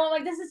 you know, I'm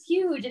like, this is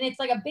huge. And it's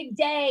like a big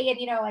day. And,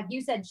 you know, like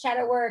you said,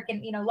 shadow work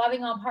and, you know,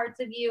 loving all parts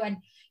of you. And,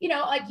 you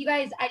know, like you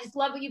guys, I just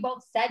love what you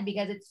both said,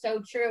 because it's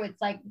so true. It's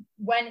like,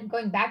 when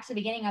going back to the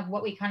beginning of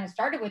what we kind of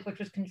started with, which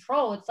was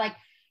control, it's like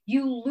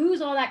you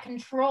lose all that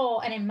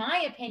control. And in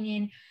my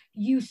opinion,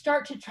 you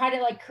start to try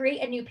to like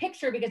create a new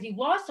picture because you've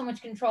lost so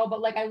much control. But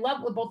like, I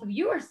love what both of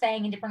you are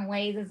saying in different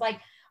ways. Is like,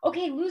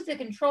 okay, lose the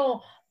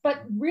control,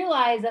 but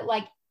realize that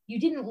like you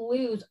didn't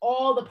lose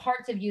all the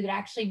parts of you that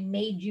actually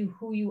made you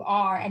who you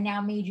are and now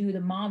made you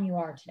the mom you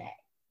are today.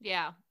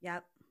 Yeah.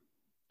 Yep.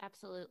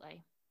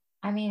 Absolutely.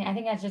 I mean, I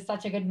think that's just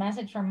such a good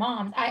message for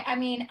moms. I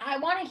mean, I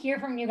want to hear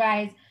from you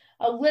guys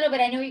a little bit.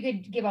 I know you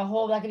could give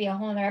that could be a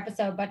whole other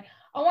episode, but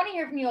I want to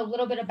hear from you a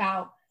little bit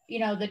about, you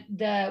know,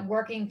 the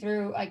working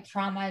through like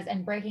traumas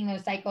and breaking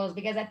those cycles,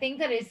 because I think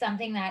that is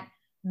something that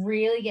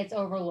really gets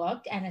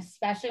overlooked. And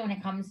especially when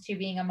it comes to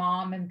being a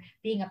mom and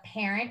being a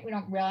parent, we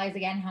don't realize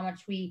again how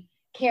much we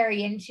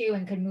carry into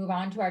and could move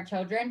on to our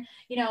children.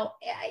 You know,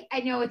 I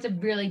know it's a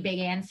really big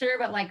answer,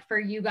 but like for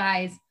you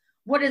guys,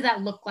 what does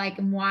that look like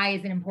and why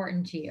is it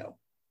important to you?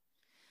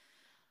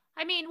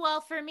 I mean, well,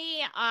 for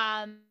me,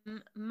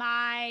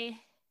 my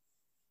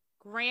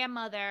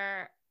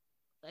grandmother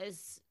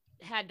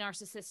had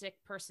narcissistic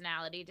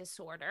personality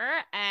disorder,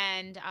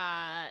 and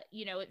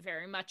you know, it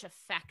very much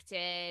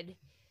affected.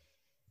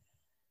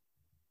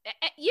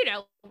 You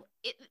know,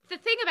 the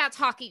thing about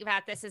talking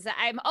about this is that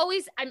I'm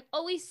always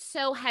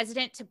so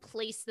hesitant to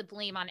place the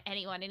blame on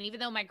anyone. And even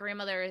though my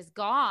grandmother is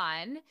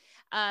gone,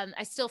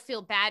 I still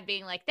feel bad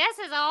being like, this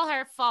is all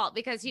her fault,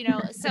 because, you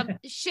know, some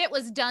shit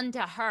was done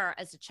to her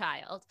as a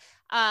child.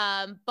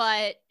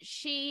 But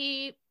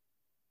she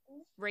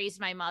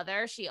raised my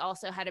mother. She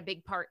also had a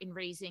big part in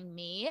raising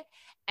me.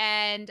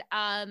 And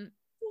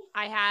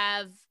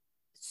I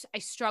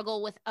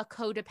struggle with a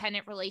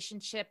codependent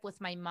relationship with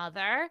my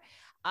mother.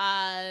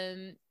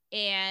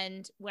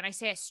 And when I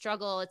say I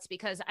struggle, it's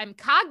because I'm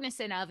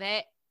cognizant of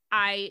it.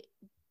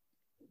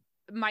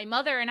 My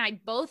mother and I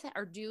both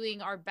are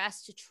doing our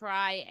best to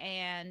try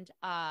and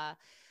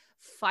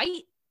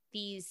fight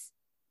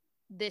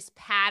this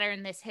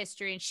pattern, this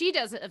history. And she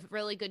does a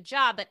really good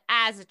job. But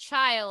as a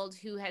child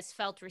who has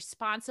felt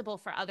responsible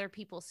for other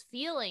people's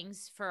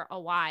feelings for a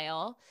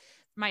while,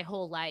 my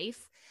whole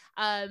life,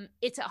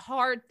 it's a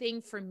hard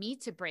thing for me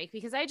to break,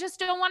 because I just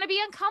don't want to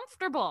be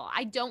uncomfortable.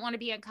 I don't want to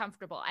be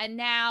uncomfortable. And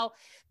now,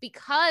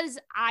 because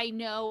I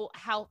know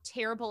how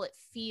terrible it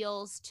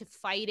feels to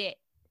fight it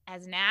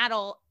as an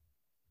adult,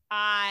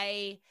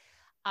 I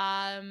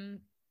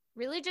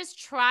really just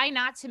try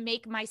not to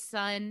make my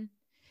son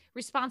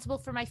responsible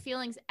for my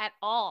feelings at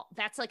all.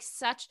 That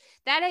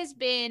has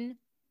been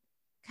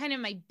kind of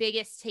my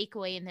biggest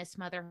takeaway in this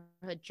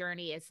motherhood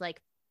journey, is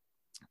like,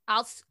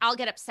 I'll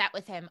get upset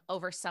with him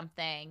over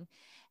something.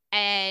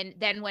 And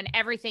then when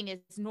everything is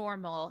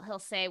normal, he'll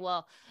say,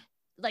 well,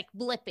 like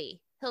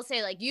Blippi, he'll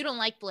say like, you don't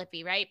like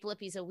Blippi, right?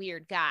 Blippi's a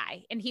weird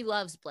guy. And he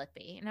loves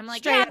Blippi. And I'm like,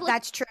 straight up,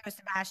 that's true,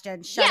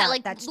 Sebastian. Shut up.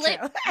 Like that's true.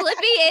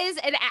 Blippi is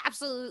an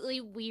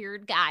absolutely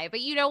weird guy.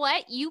 But you know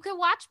what? You can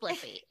watch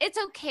Blippi. It's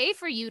okay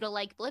for you to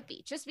like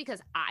Blippi. Just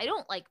because I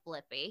don't like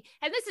Blippi,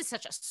 and this is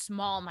such a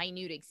small,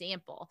 minute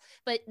example,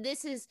 but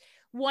this is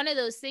one of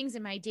those things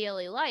in my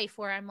daily life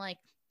where I'm like,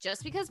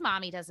 just because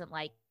mommy doesn't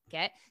like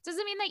it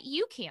doesn't mean that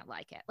you can't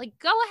like it. Like,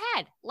 go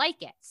ahead,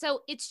 like it.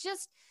 So it's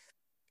just,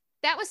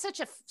 that was such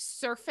a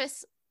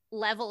surface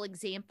level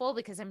example,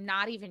 because I'm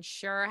not even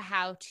sure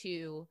how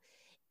to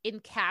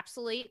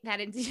encapsulate that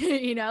into,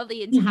 you know,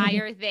 the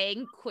entire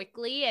thing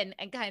quickly and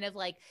kind of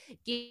like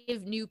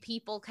give new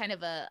people kind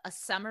of a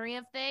summary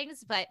of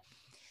things. But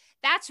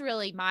that's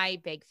really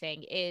my big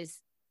thing, is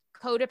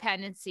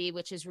codependency,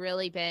 which has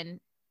really been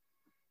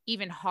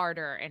even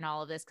harder in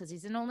all of this, because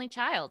he's an only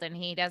child, and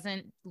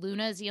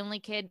Luna is the only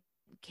kid,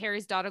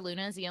 Carrie's daughter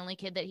Luna is the only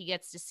kid that he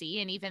gets to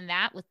see. And even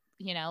that, with,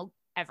 you know,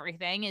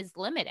 everything is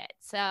limited.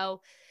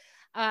 So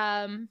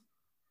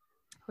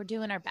we're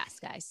doing our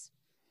best, guys.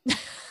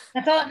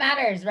 That's all that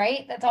matters,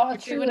 right? That's all. We're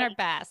doing our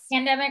best.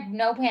 Pandemic,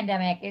 no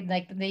pandemic. It's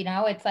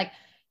like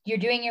you're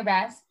doing your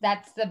best.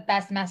 That's the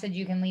best message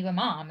you can leave a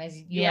mom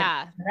is you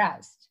are doing your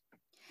best.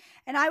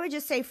 And I would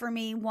just say for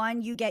me,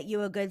 one, you get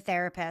you a good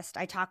therapist.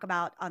 I talk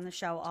about on the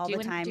show all the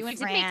time.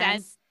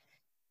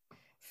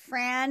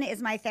 Fran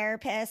is my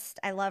therapist.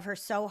 I love her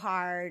so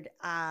hard.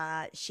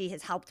 She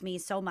has helped me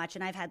so much.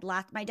 And I've had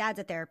my dad's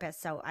a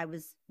therapist. So I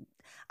was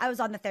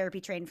on the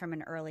therapy train from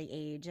an early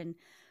age. And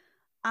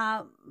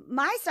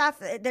my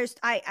stuff,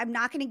 I'm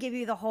not going to give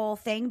you the whole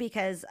thing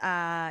because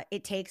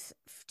it takes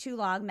too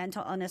long.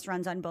 Mental illness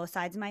runs on both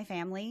sides of my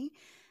family.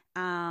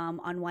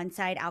 On one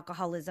side,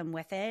 alcoholism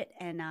with it,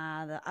 and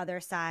the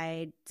other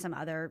side, some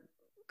other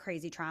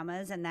crazy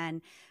traumas. And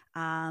then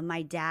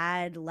my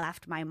dad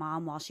left my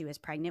mom while she was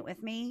pregnant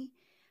with me.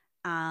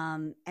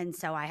 And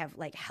so I have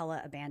like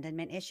hella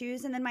abandonment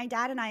issues. And then my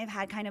dad and I have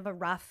had kind of a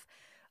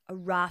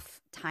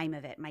rough time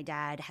of it. My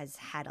dad has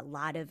had a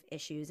lot of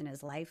issues in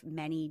his life,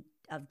 many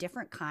of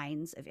different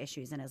kinds of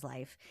issues in his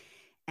life.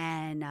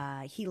 And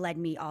he led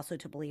me also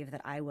to believe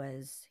that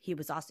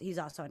he's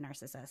also a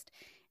narcissist.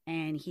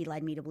 And he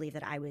led me to believe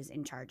that I was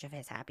in charge of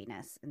his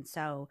happiness. And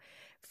so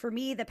for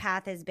me, the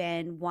path has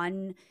been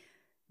one,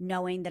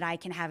 knowing that I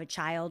can have a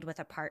child with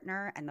a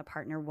partner and the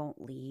partner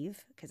won't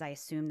leave, because I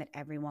assume that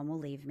everyone will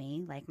leave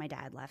me like my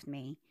dad left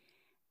me.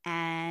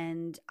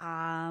 And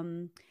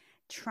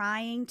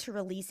trying to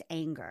release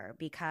anger,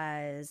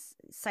 because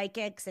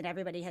psychics and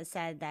everybody has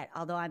said that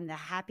although I'm the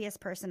happiest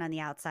person on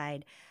the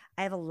outside,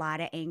 I have a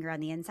lot of anger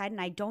on the inside,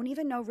 and I don't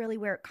even know really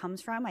where it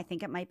comes from. I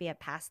think it might be a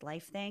past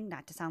life thing,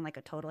 not to sound like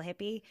a total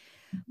hippie,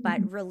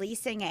 but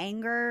releasing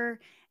anger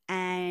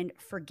and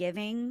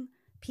forgiving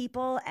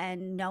people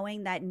and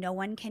knowing that no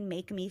one can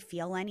make me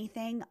feel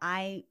anything.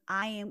 I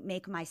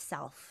make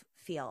myself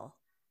feel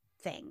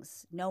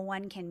things. No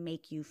one can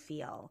make you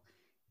feel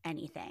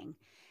anything.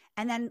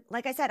 And then,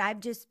 like I said, I've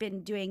just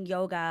been doing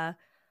yoga.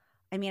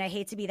 I mean, I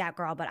hate to be that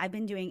girl, but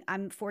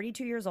I'm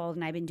 42 years old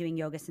and I've been doing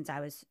yoga since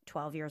I was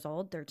 12 years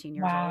old, 13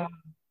 years old.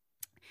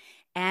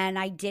 And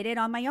I did it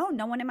on my own.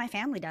 No one in my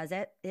family does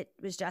it. It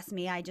was just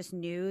me. I just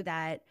knew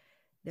that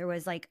there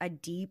was like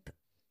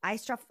I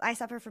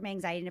suffer from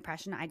anxiety and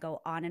depression. I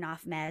go on and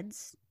off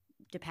meds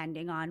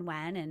depending on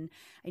when. And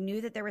I knew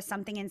that there was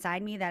something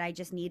inside me that I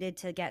just needed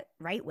to get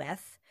right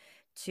with,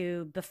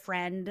 to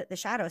befriend the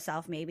shadow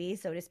self, maybe,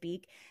 so to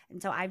speak. And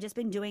so I've just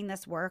been doing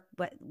this work,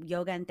 but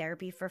yoga and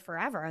therapy for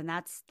forever. And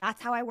that's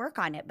how I work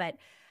on it. But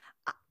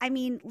I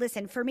mean,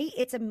 listen, for me,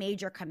 it's a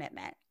major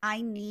commitment.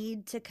 I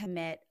need to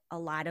commit a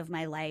lot of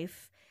my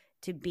life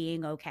to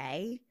being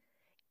okay.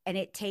 And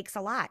it takes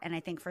a lot. And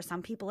I think for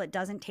some people, it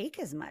doesn't take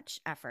as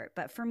much effort.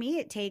 But for me,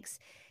 it takes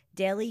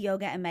daily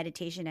yoga and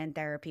meditation and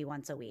therapy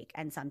once a week,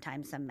 and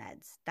sometimes some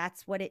meds.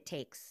 That's what it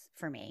takes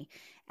for me.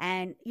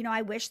 And,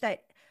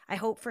 I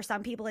hope for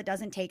some people it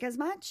doesn't take as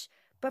much,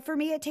 but for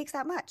me, it takes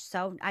that much.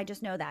 So I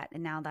just know that.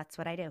 And now that's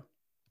what I do.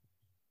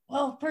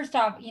 Well, first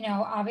off,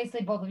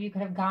 obviously both of you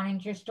could have gone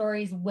into your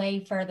stories way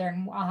further,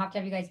 and I'll have to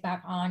have you guys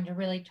back on to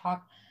really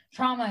talk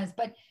traumas.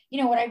 But,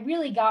 what I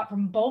really got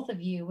from both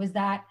of you was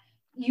that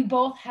you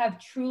both have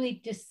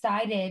truly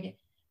decided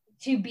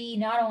to be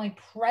not only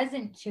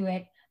present to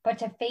it, but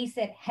to face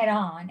it head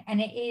on.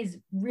 And it is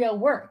real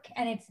work,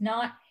 and it's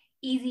not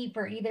easy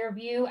for either of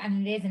you.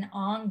 And it is an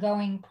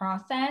ongoing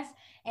process.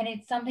 And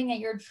it's something that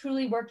you're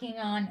truly working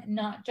on,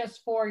 not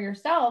just for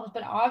yourselves,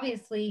 but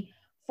obviously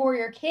for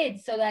your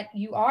kids, so that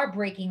you are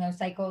breaking those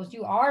cycles,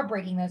 you are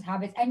breaking those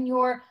habits, and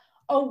you're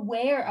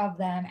aware of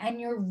them and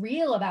you're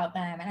real about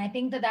them. And I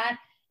think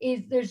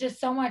there's just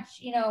so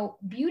much,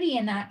 beauty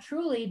in that,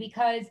 truly,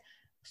 because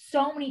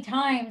so many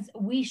times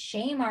we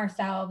shame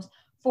ourselves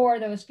for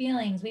those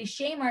feelings. We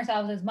shame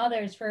ourselves as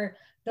mothers for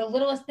the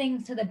littlest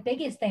things to the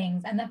biggest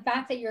things. And the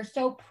fact that you're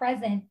so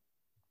present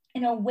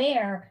and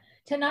aware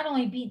to not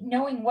only be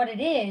knowing what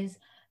it is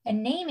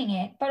and naming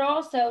it, but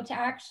also to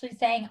actually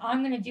saying,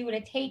 I'm going to do what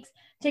it takes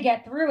to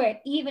get through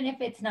it, even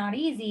if it's not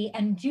easy,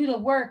 and do the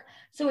work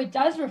so it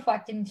does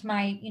reflect into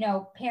my,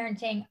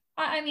 parenting.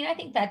 I mean, I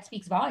think that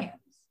speaks volumes.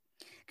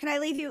 Can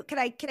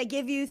I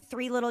give you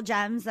 3 little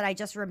gems that I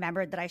just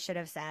remembered that I should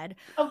have said?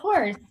 Of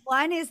course.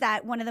 One is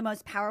that one of the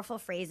most powerful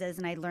phrases,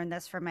 and I learned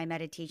this from my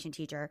meditation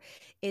teacher,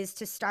 is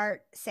to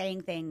start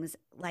saying things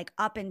like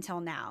up until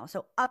now.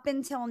 So up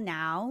until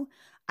now,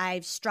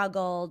 I've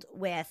struggled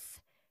with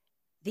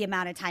the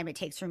amount of time it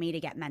takes for me to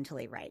get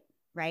mentally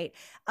right?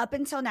 Up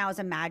until now is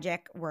a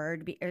magic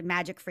word, a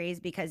magic phrase,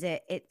 because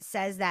it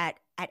says that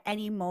at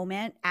any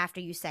moment after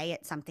you say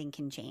it, something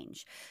can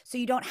change. So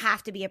you don't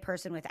have to be a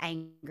person with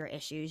anger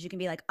issues. You can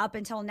be like, up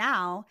until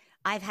now,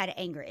 I've had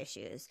anger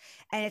issues.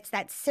 And it's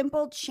that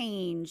simple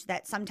change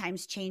that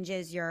sometimes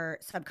changes your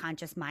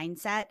subconscious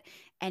mindset.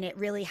 And it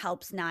really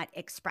helps not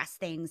express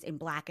things in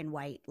black and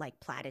white like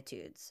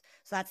platitudes.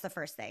 So that's the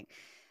first thing.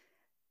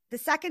 The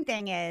second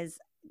thing is,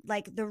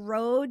 like the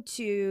road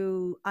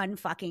to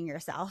unfucking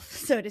yourself,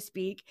 so to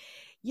speak,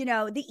 you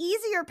know, the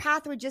easier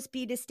path would just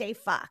be to stay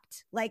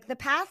fucked. Like the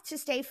path to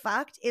stay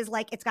fucked is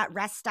like, it's got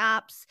rest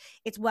stops,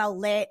 it's well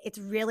lit, it's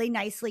really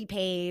nicely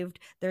paved,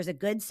 there's a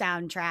good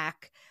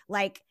soundtrack.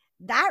 Like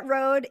that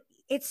road,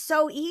 it's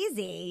so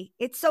easy.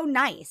 It's so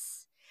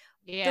nice.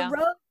 Yeah. The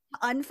road to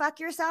unfuck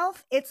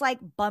yourself, it's like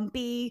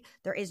bumpy.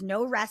 There is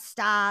no rest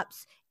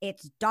stops.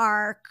 It's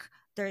dark.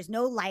 There's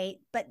no light,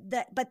 but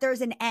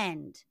there's an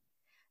end.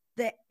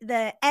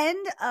 The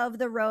end of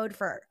the road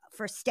for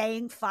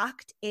staying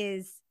fucked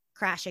is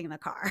crashing the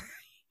car.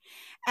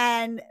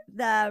 And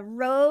the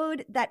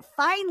road that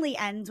finally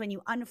ends when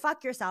you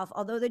unfuck yourself,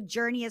 although the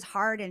journey is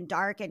hard and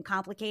dark and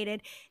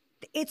complicated,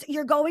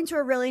 you're going to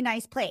a really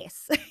nice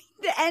place.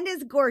 The end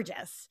is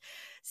gorgeous.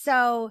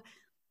 So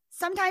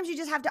sometimes you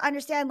just have to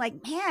understand,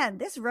 like, man,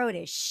 this road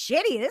is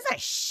shitty. This is a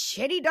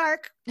shitty,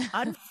 dark,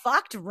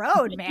 unfucked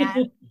road,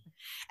 man.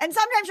 And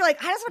sometimes you're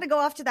like, I just want to go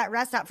off to that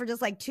rest stop for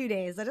just like 2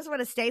 days. I just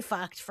want to stay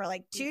fucked for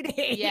like 2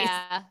 days.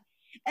 Yeah.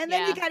 And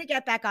then you got to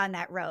get back on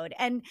that road.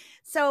 And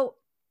so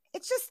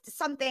it's just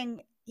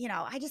something, you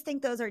know, I just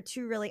think those are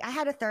two really, I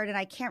had a third and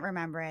I can't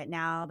remember it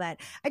now, but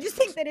I just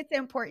think that it's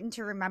important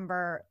to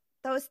remember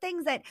those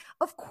things that,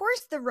 of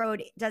course, the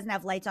road doesn't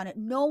have lights on it.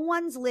 No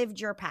one's lived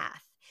your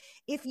path.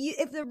 If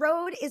the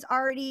road is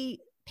already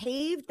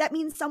paved, that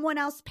means someone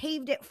else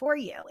paved it for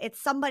you.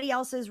 It's somebody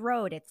else's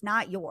road. It's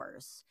not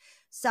yours.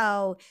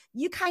 So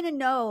you kind of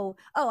know,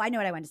 oh, I know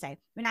what I want to say.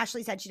 When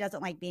Ashley said she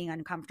doesn't like being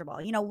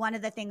uncomfortable, you know, one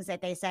of the things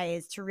that they say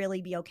is to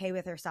really be okay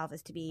with herself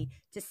is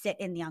to sit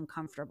in the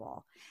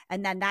uncomfortable.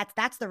 And then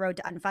that's the road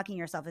to unfucking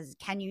yourself is,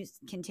 can you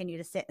continue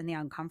to sit in the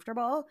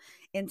uncomfortable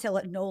until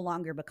it no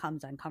longer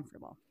becomes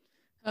uncomfortable?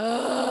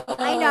 Oh.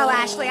 I know,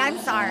 Ashley, I'm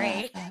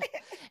sorry.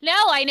 No,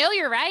 I know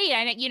you're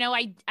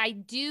right. I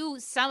do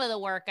some of the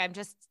work. I'm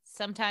just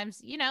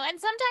sometimes, you know, and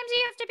sometimes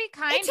you have to be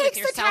kind with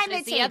yourself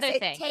is the other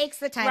thing. It takes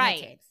the time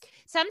it takes.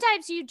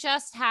 Sometimes you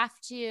just have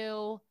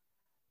to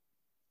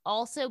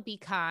also be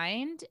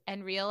kind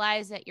and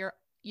realize that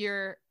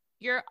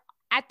you're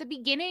at the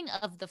beginning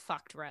of the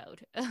fucked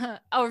road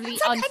or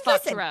the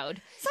unfucked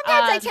road.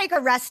 Sometimes I take a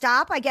rest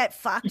stop. I get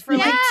fucked for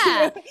like 2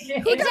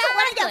 Who doesn't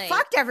want to get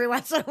fucked every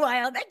once in a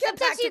while? Then get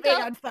back to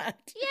being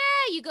unfucked.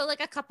 Yeah, you go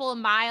like a couple of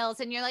miles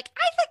and you're like,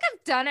 I think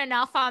I've done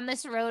enough on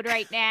this road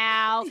right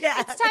now.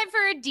 It's time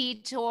for a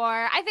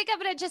detour. I think I'm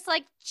going to just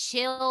like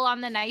chill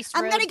on the nice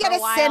road. I'm going to get a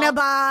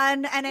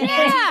Cinnabon and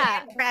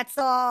an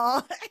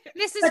pretzel.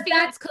 Mrs.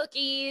 Fields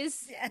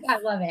cookies. Yes. I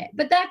love it.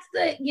 But that's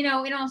the, you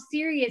know, in all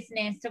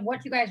seriousness to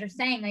what you guys are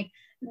saying, like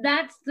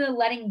that's the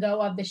letting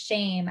go of the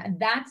shame.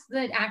 That's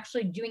the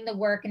actually doing the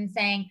work and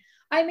saying,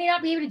 I may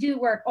not be able to do the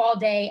work all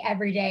day,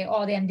 every day,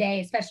 all damn day,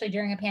 especially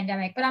during a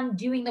pandemic, but I'm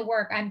doing the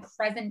work. I'm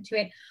present to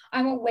it.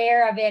 I'm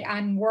aware of it.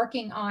 I'm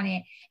working on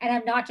it. And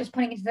I'm not just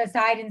putting it to the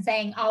side and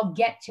saying, I'll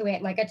get to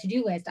it like a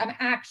to-do list. I'm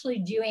actually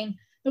doing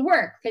the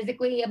work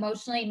physically,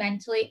 emotionally,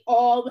 mentally,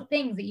 all the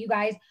things that you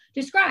guys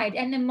described.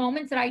 And the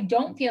moments that I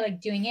don't feel like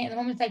doing it, and the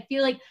moments I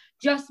feel like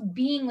just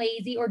being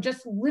lazy or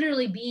just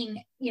literally being,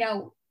 you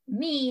know,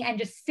 me and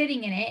just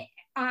sitting in it,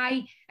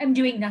 I am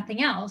doing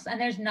nothing else.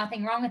 And there's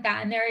nothing wrong with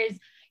that. And there is,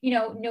 you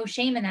know, no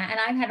shame in that. And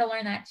I've had to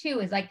learn that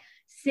too, is like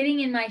sitting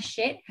in my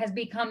shit has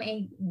become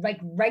a like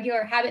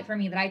regular habit for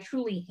me that I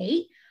truly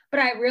hate, but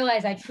I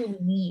realize I truly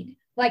need,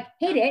 like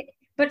hate it,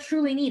 but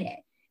truly need it.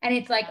 And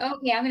it's like,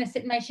 okay, I'm going to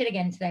sit in my shit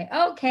again today.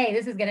 Okay,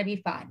 this is going to be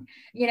fun.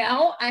 You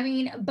know, I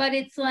mean, but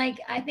it's like,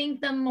 I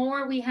think the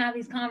more we have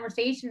these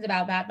conversations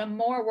about that, the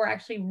more we're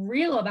actually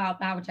real about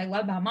that, which I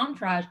love about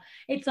Momtourage.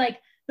 It's like,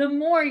 the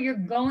more you're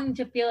going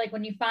to feel like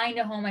when you find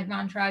a home like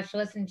Momtourage to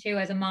listen to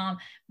as a mom,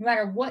 no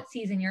matter what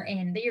season you're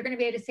in, that you're going to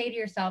be able to say to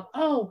yourself,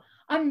 oh,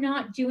 I'm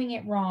not doing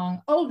it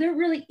wrong. Oh, there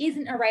really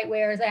isn't a right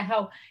way. Or is that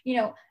how, you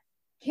know,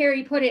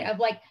 Carrie put it of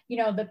like, you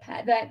know,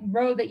 that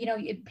road that, you know,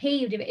 it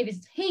paved, if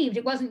it's paved,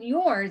 it wasn't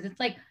yours. It's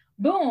like,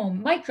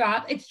 boom, mic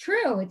drop. It's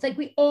true. It's like,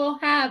 we all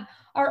have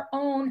our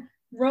own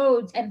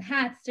roads and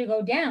paths to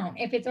go down.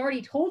 If it's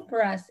already told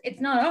for us, it's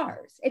not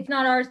ours. It's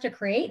not ours to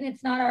create, and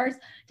it's not ours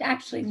to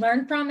actually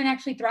learn from and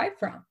actually thrive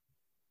from.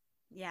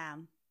 Yeah.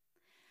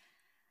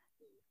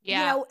 Yeah.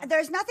 You know,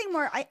 there's nothing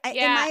more, in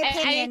my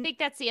opinion. I think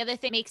that's the other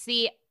thing makes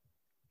the,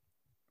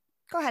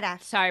 go ahead,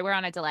 Ash. Sorry, we're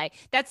on a delay.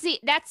 That's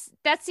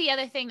the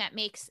other thing that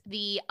makes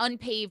the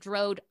unpaved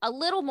road a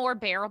little more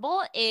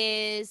bearable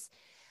is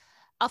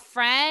a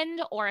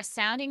friend or a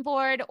sounding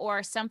board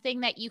or something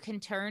that you can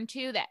turn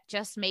to that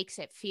just makes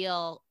it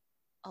feel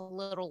a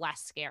little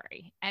less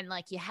scary. And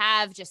like you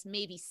have just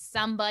maybe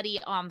somebody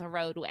on the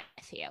road with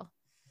you.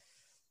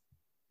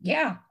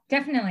 Yeah,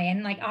 definitely.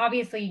 And like,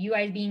 obviously you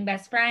guys being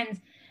best friends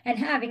and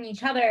having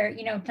each other,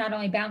 you know, not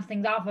only bounce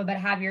things off of, but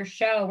have your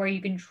show where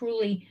you can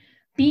truly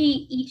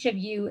be each of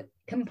you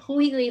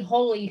completely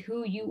wholly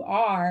who you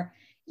are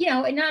you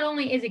know, and not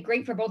only is it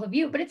great for both of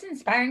you, but it's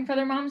inspiring for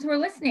other moms who are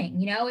listening.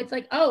 You know, it's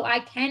like, oh, I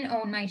can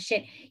own my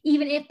shit,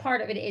 even if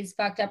part of it is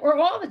fucked up or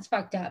all of it's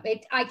fucked up.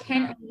 I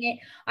can own it.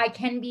 I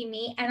can be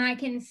me, and I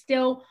can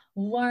still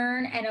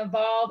learn and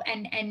evolve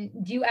and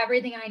do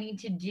everything I need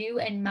to do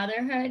in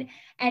motherhood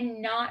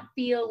and not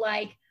feel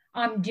like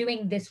I'm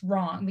doing this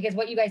wrong. Because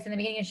what you guys said in the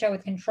beginning of the show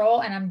with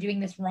control and I'm doing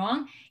this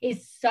wrong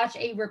is such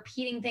a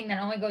repeating thing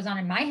that only goes on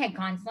in my head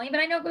constantly, but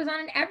I know it goes on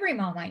in every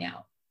mom I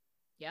know.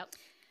 Yep.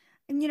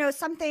 And, you know,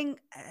 something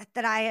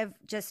that I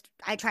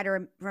try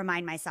to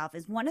remind myself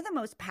is one of the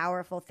most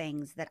powerful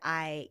things that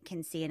I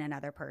can see in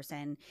another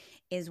person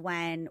is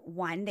when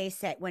when they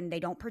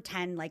don't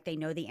pretend like they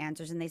know the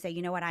answers and they say,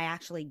 you know what, I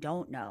actually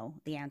don't know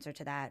the answer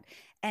to that.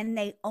 And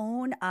they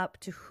own up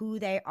to who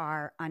they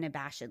are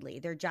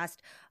unabashedly. They're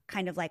just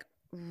kind of like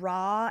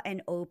raw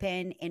and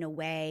open in a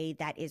way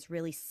that is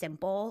really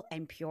simple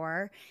and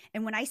pure.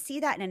 And when I see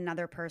that in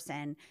another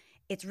person,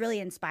 it's really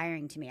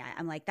inspiring to me.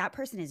 I'm like, that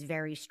person is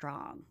very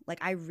strong. Like,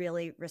 I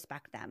really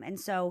respect them. And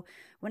so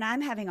when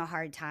I'm having a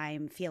hard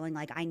time feeling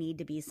like I need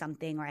to be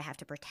something or I have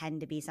to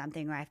pretend to be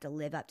something or I have to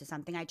live up to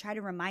something, I try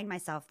to remind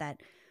myself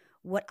that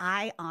what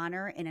I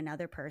honor in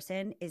another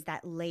person is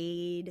that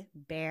laid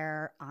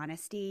bare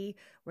honesty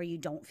where you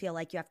don't feel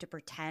like you have to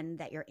pretend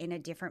that you're in a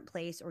different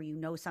place or you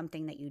know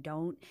something that you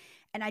don't.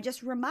 And I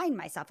just remind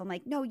myself, I'm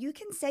like, no, you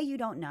can say you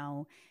don't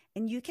know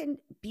and you can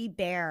be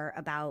bare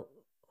about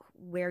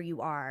where you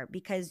are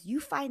because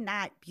you find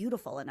that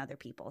beautiful in other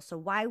people. So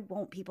why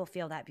won't people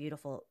feel that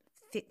beautiful,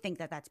 think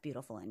that that's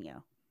beautiful in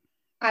you?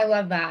 I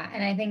love that.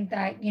 And I think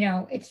that, you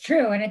know, it's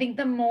true. And I think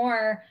the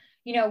more,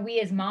 you know, we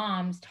as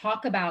moms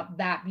talk about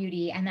that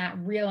beauty and that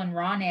real and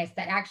rawness,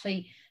 that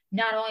actually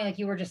not only, like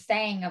you were just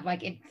saying, of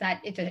like,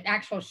 it's an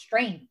actual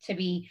strength to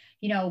be,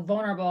 you know,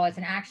 vulnerable. It's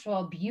an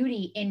actual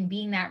beauty in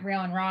being that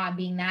real and raw,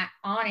 being that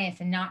honest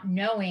and not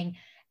knowing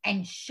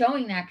and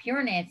showing that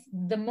pureness.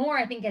 The more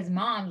I think as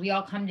moms, we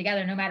all come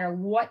together, no matter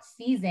what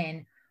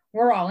season,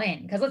 we're all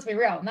in. Because let's be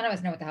real, none of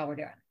us know what the hell we're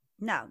doing.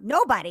 No,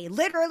 nobody,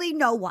 literally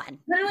no one.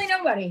 Literally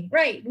nobody,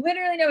 right?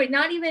 Literally nobody.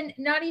 Not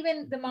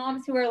even the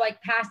moms who are like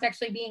past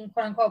actually being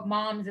quote unquote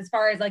moms as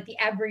far as like the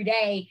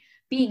everyday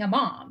being a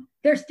mom.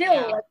 They're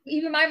still like,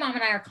 even my mom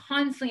and I are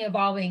constantly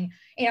evolving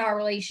in our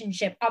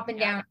relationship up and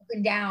down, up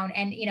and down.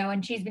 And, you know,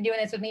 and she's been doing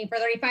this with me for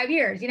 35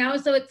 years, you know?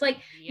 So it's like,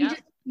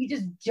 you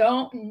just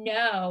don't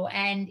know.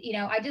 And, you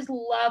know, I just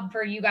love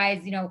for you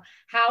guys, you know,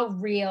 how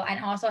real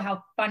and also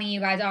how funny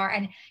you guys are.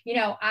 And, you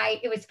know,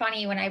 it was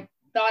funny when I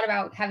thought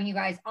about having you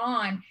guys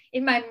on.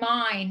 In my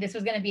mind, this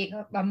was going to be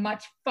a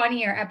much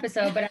funnier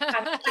episode, but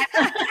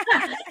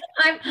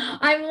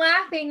I'm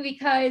laughing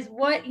because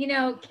what, you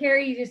know,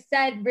 Carrie just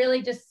said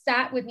really just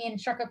sat with me and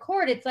struck a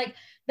chord. It's like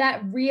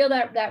that real,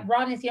 that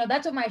rawness, you know,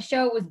 that's what my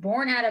show was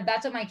born out of.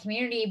 That's what my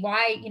community,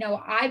 why, you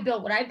know, I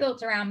built what I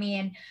built around me.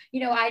 And,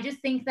 you know, I just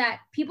think that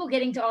people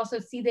getting to also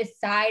see this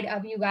side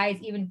of you guys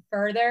even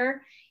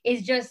further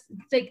is just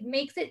like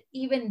makes it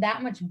even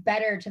that much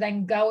better to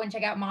then go and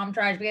check out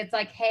Momtourage, because it's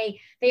like, hey,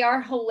 they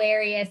are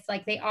hilarious.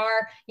 Like they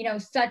are, you know,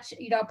 such,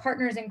 you know,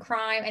 partners in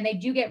crime, and they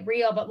do get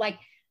real, but like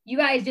you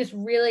guys just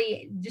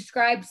really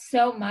describe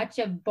so much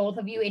of both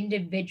of you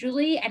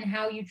individually and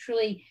how you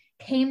truly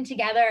came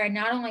together and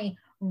not only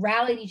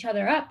rallied each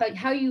other up, but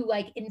how you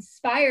like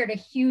inspired a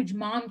huge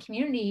mom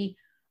community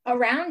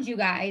around you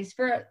guys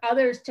for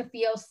others to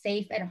feel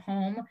safe at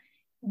home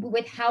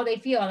with how they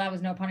feel. That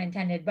was no pun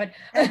intended, but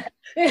I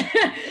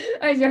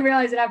just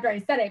realized it after I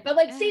said it, but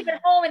like safe at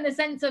home in the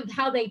sense of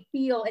how they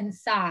feel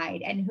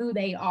inside and who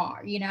they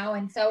are, you know?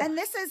 And so, and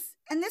this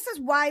is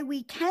why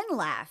we can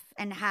laugh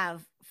and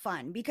have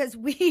fun, because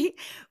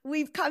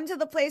we've come to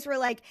the place where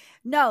like,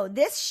 no,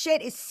 this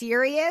shit is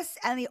serious.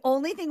 And the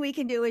only thing we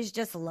can do is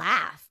just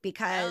laugh,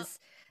 because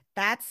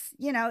that's,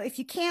 you know, if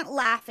you can't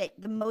laugh at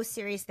the most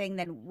serious thing,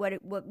 then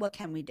what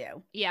can we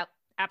do? Yep,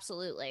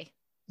 absolutely.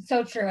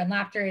 So true. And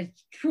laughter is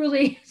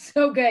truly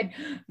so good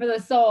for the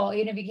soul,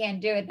 even if you can't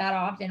do it that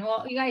often.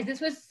 Well, you guys, this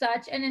was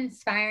such an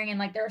inspiring, and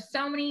like, there are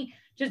so many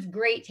just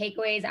great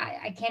takeaways.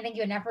 I can't thank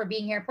you enough for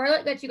being here. Before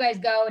I let you guys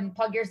go and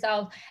plug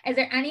yourself, is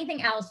there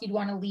anything else you'd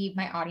want to leave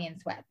my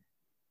audience with?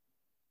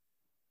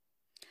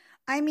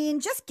 I mean,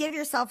 just give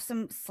yourself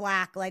some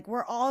slack. Like,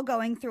 we're all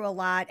going through a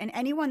lot, and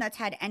anyone that's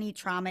had any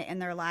trauma in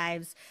their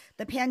lives,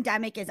 the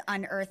pandemic is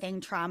unearthing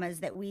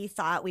traumas that we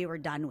thought we were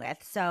done with.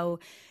 So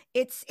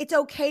it's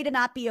okay to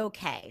not be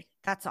okay.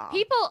 That's all.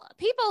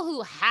 People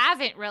who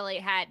haven't really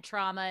had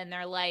trauma in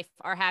their life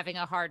are having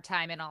a hard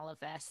time in all of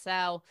this.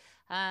 So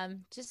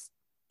just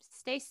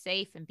stay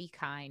safe and be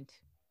kind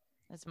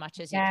as much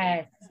as you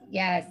can.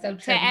 Yes. So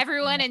true. To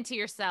everyone and to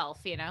yourself,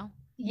 you know?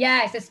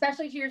 Yes,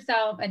 especially to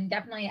yourself, and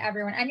definitely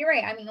everyone. And you're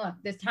right. I mean, look,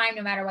 this time,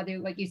 no matter whether,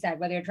 like you said,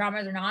 whether you're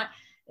traumas or not,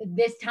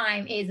 this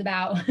time is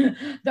about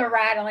the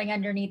rattling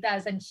underneath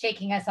us and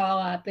shaking us all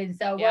up. And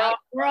so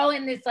we're all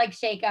in this like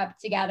shake up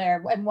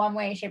together in one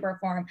way, shape, or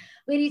form.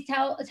 Ladies,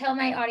 tell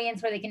my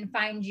audience where they can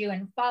find you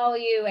and follow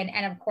you,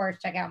 and of course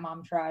check out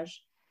Momtourage.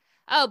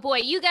 Oh boy,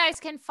 you guys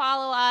can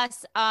follow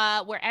us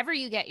wherever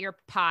you get your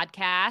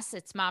podcasts.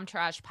 It's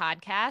Momtourage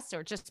Podcast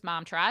or just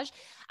Momtourage.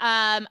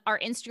 Our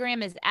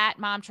Instagram is at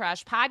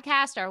Momtourage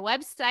Podcast. Our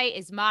website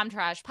is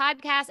Momtourage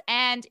Podcast.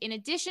 And in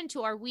addition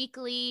to our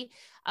weekly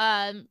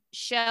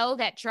show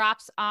that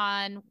drops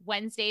on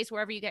Wednesdays,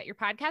 wherever you get your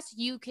podcasts,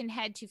 you can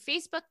head to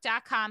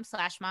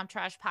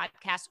facebook.com/Momtourage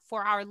Podcast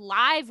for our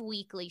live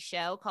weekly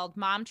show called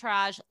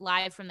Momtourage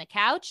Live from the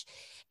Couch.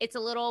 It's a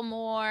little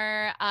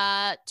more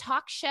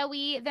talk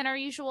showy than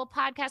our usual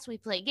podcast. We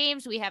play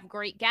games. We have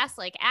great guests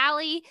like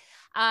Allie.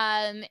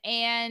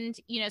 And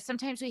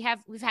sometimes we've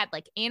had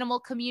like animal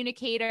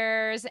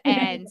communicators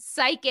and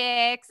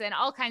psychics and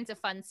all kinds of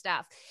fun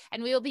stuff.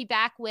 And we will be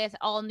back with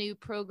all new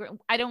program.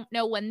 I don't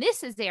know when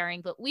this is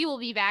airing, but we will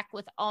be back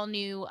with all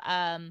new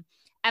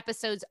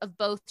episodes of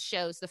both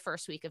shows the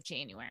first week of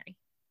January.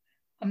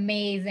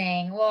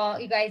 Amazing. Well,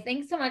 you guys,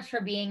 thanks so much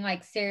for being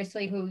like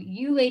seriously who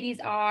you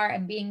ladies are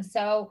and being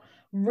so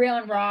real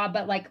and raw,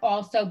 but like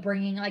also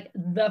bringing like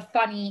the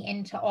funny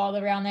into all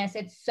the realness.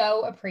 It's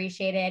so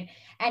appreciated.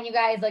 And you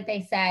guys, like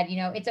they said,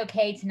 it's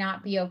okay to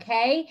not be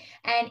okay.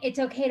 And it's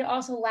okay to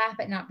also laugh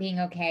at not being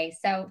okay.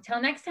 So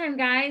till next time,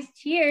 guys,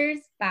 cheers.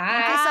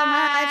 Bye. Thank you so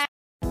much.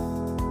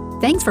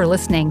 Thanks for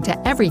listening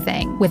to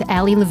Everything with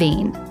Allie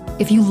Levine.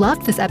 If you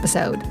loved this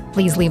episode,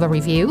 please leave a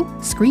review,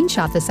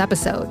 screenshot this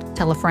episode,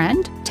 tell a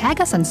friend,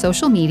 tag us on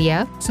social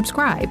media,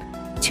 subscribe.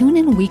 Tune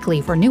in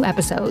weekly for new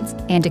episodes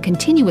and to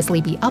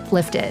continuously be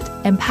uplifted,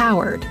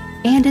 empowered,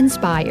 and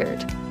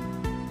inspired.